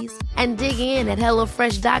possibilities and dig in at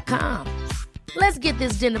HelloFresh.com. Let's get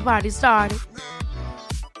this dinner party started.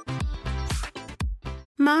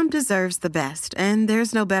 Mom deserves the best, and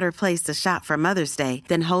there's no better place to shop for Mother's Day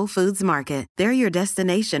than Whole Foods Market. They're your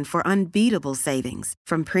destination for unbeatable savings,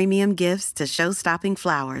 from premium gifts to show-stopping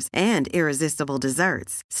flowers and irresistible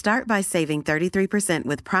desserts. Start by saving 33%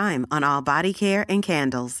 with Prime on all body care and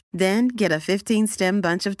candles. Then get a 15-stem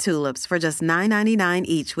bunch of tulips for just $9.99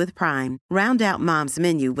 each with Prime. Round out Mom's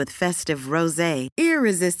menu with festive rosé,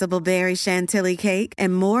 irresistible berry chantilly cake,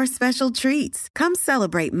 and more special treats. Come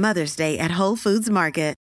celebrate Mother's Day at Whole Foods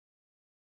Market.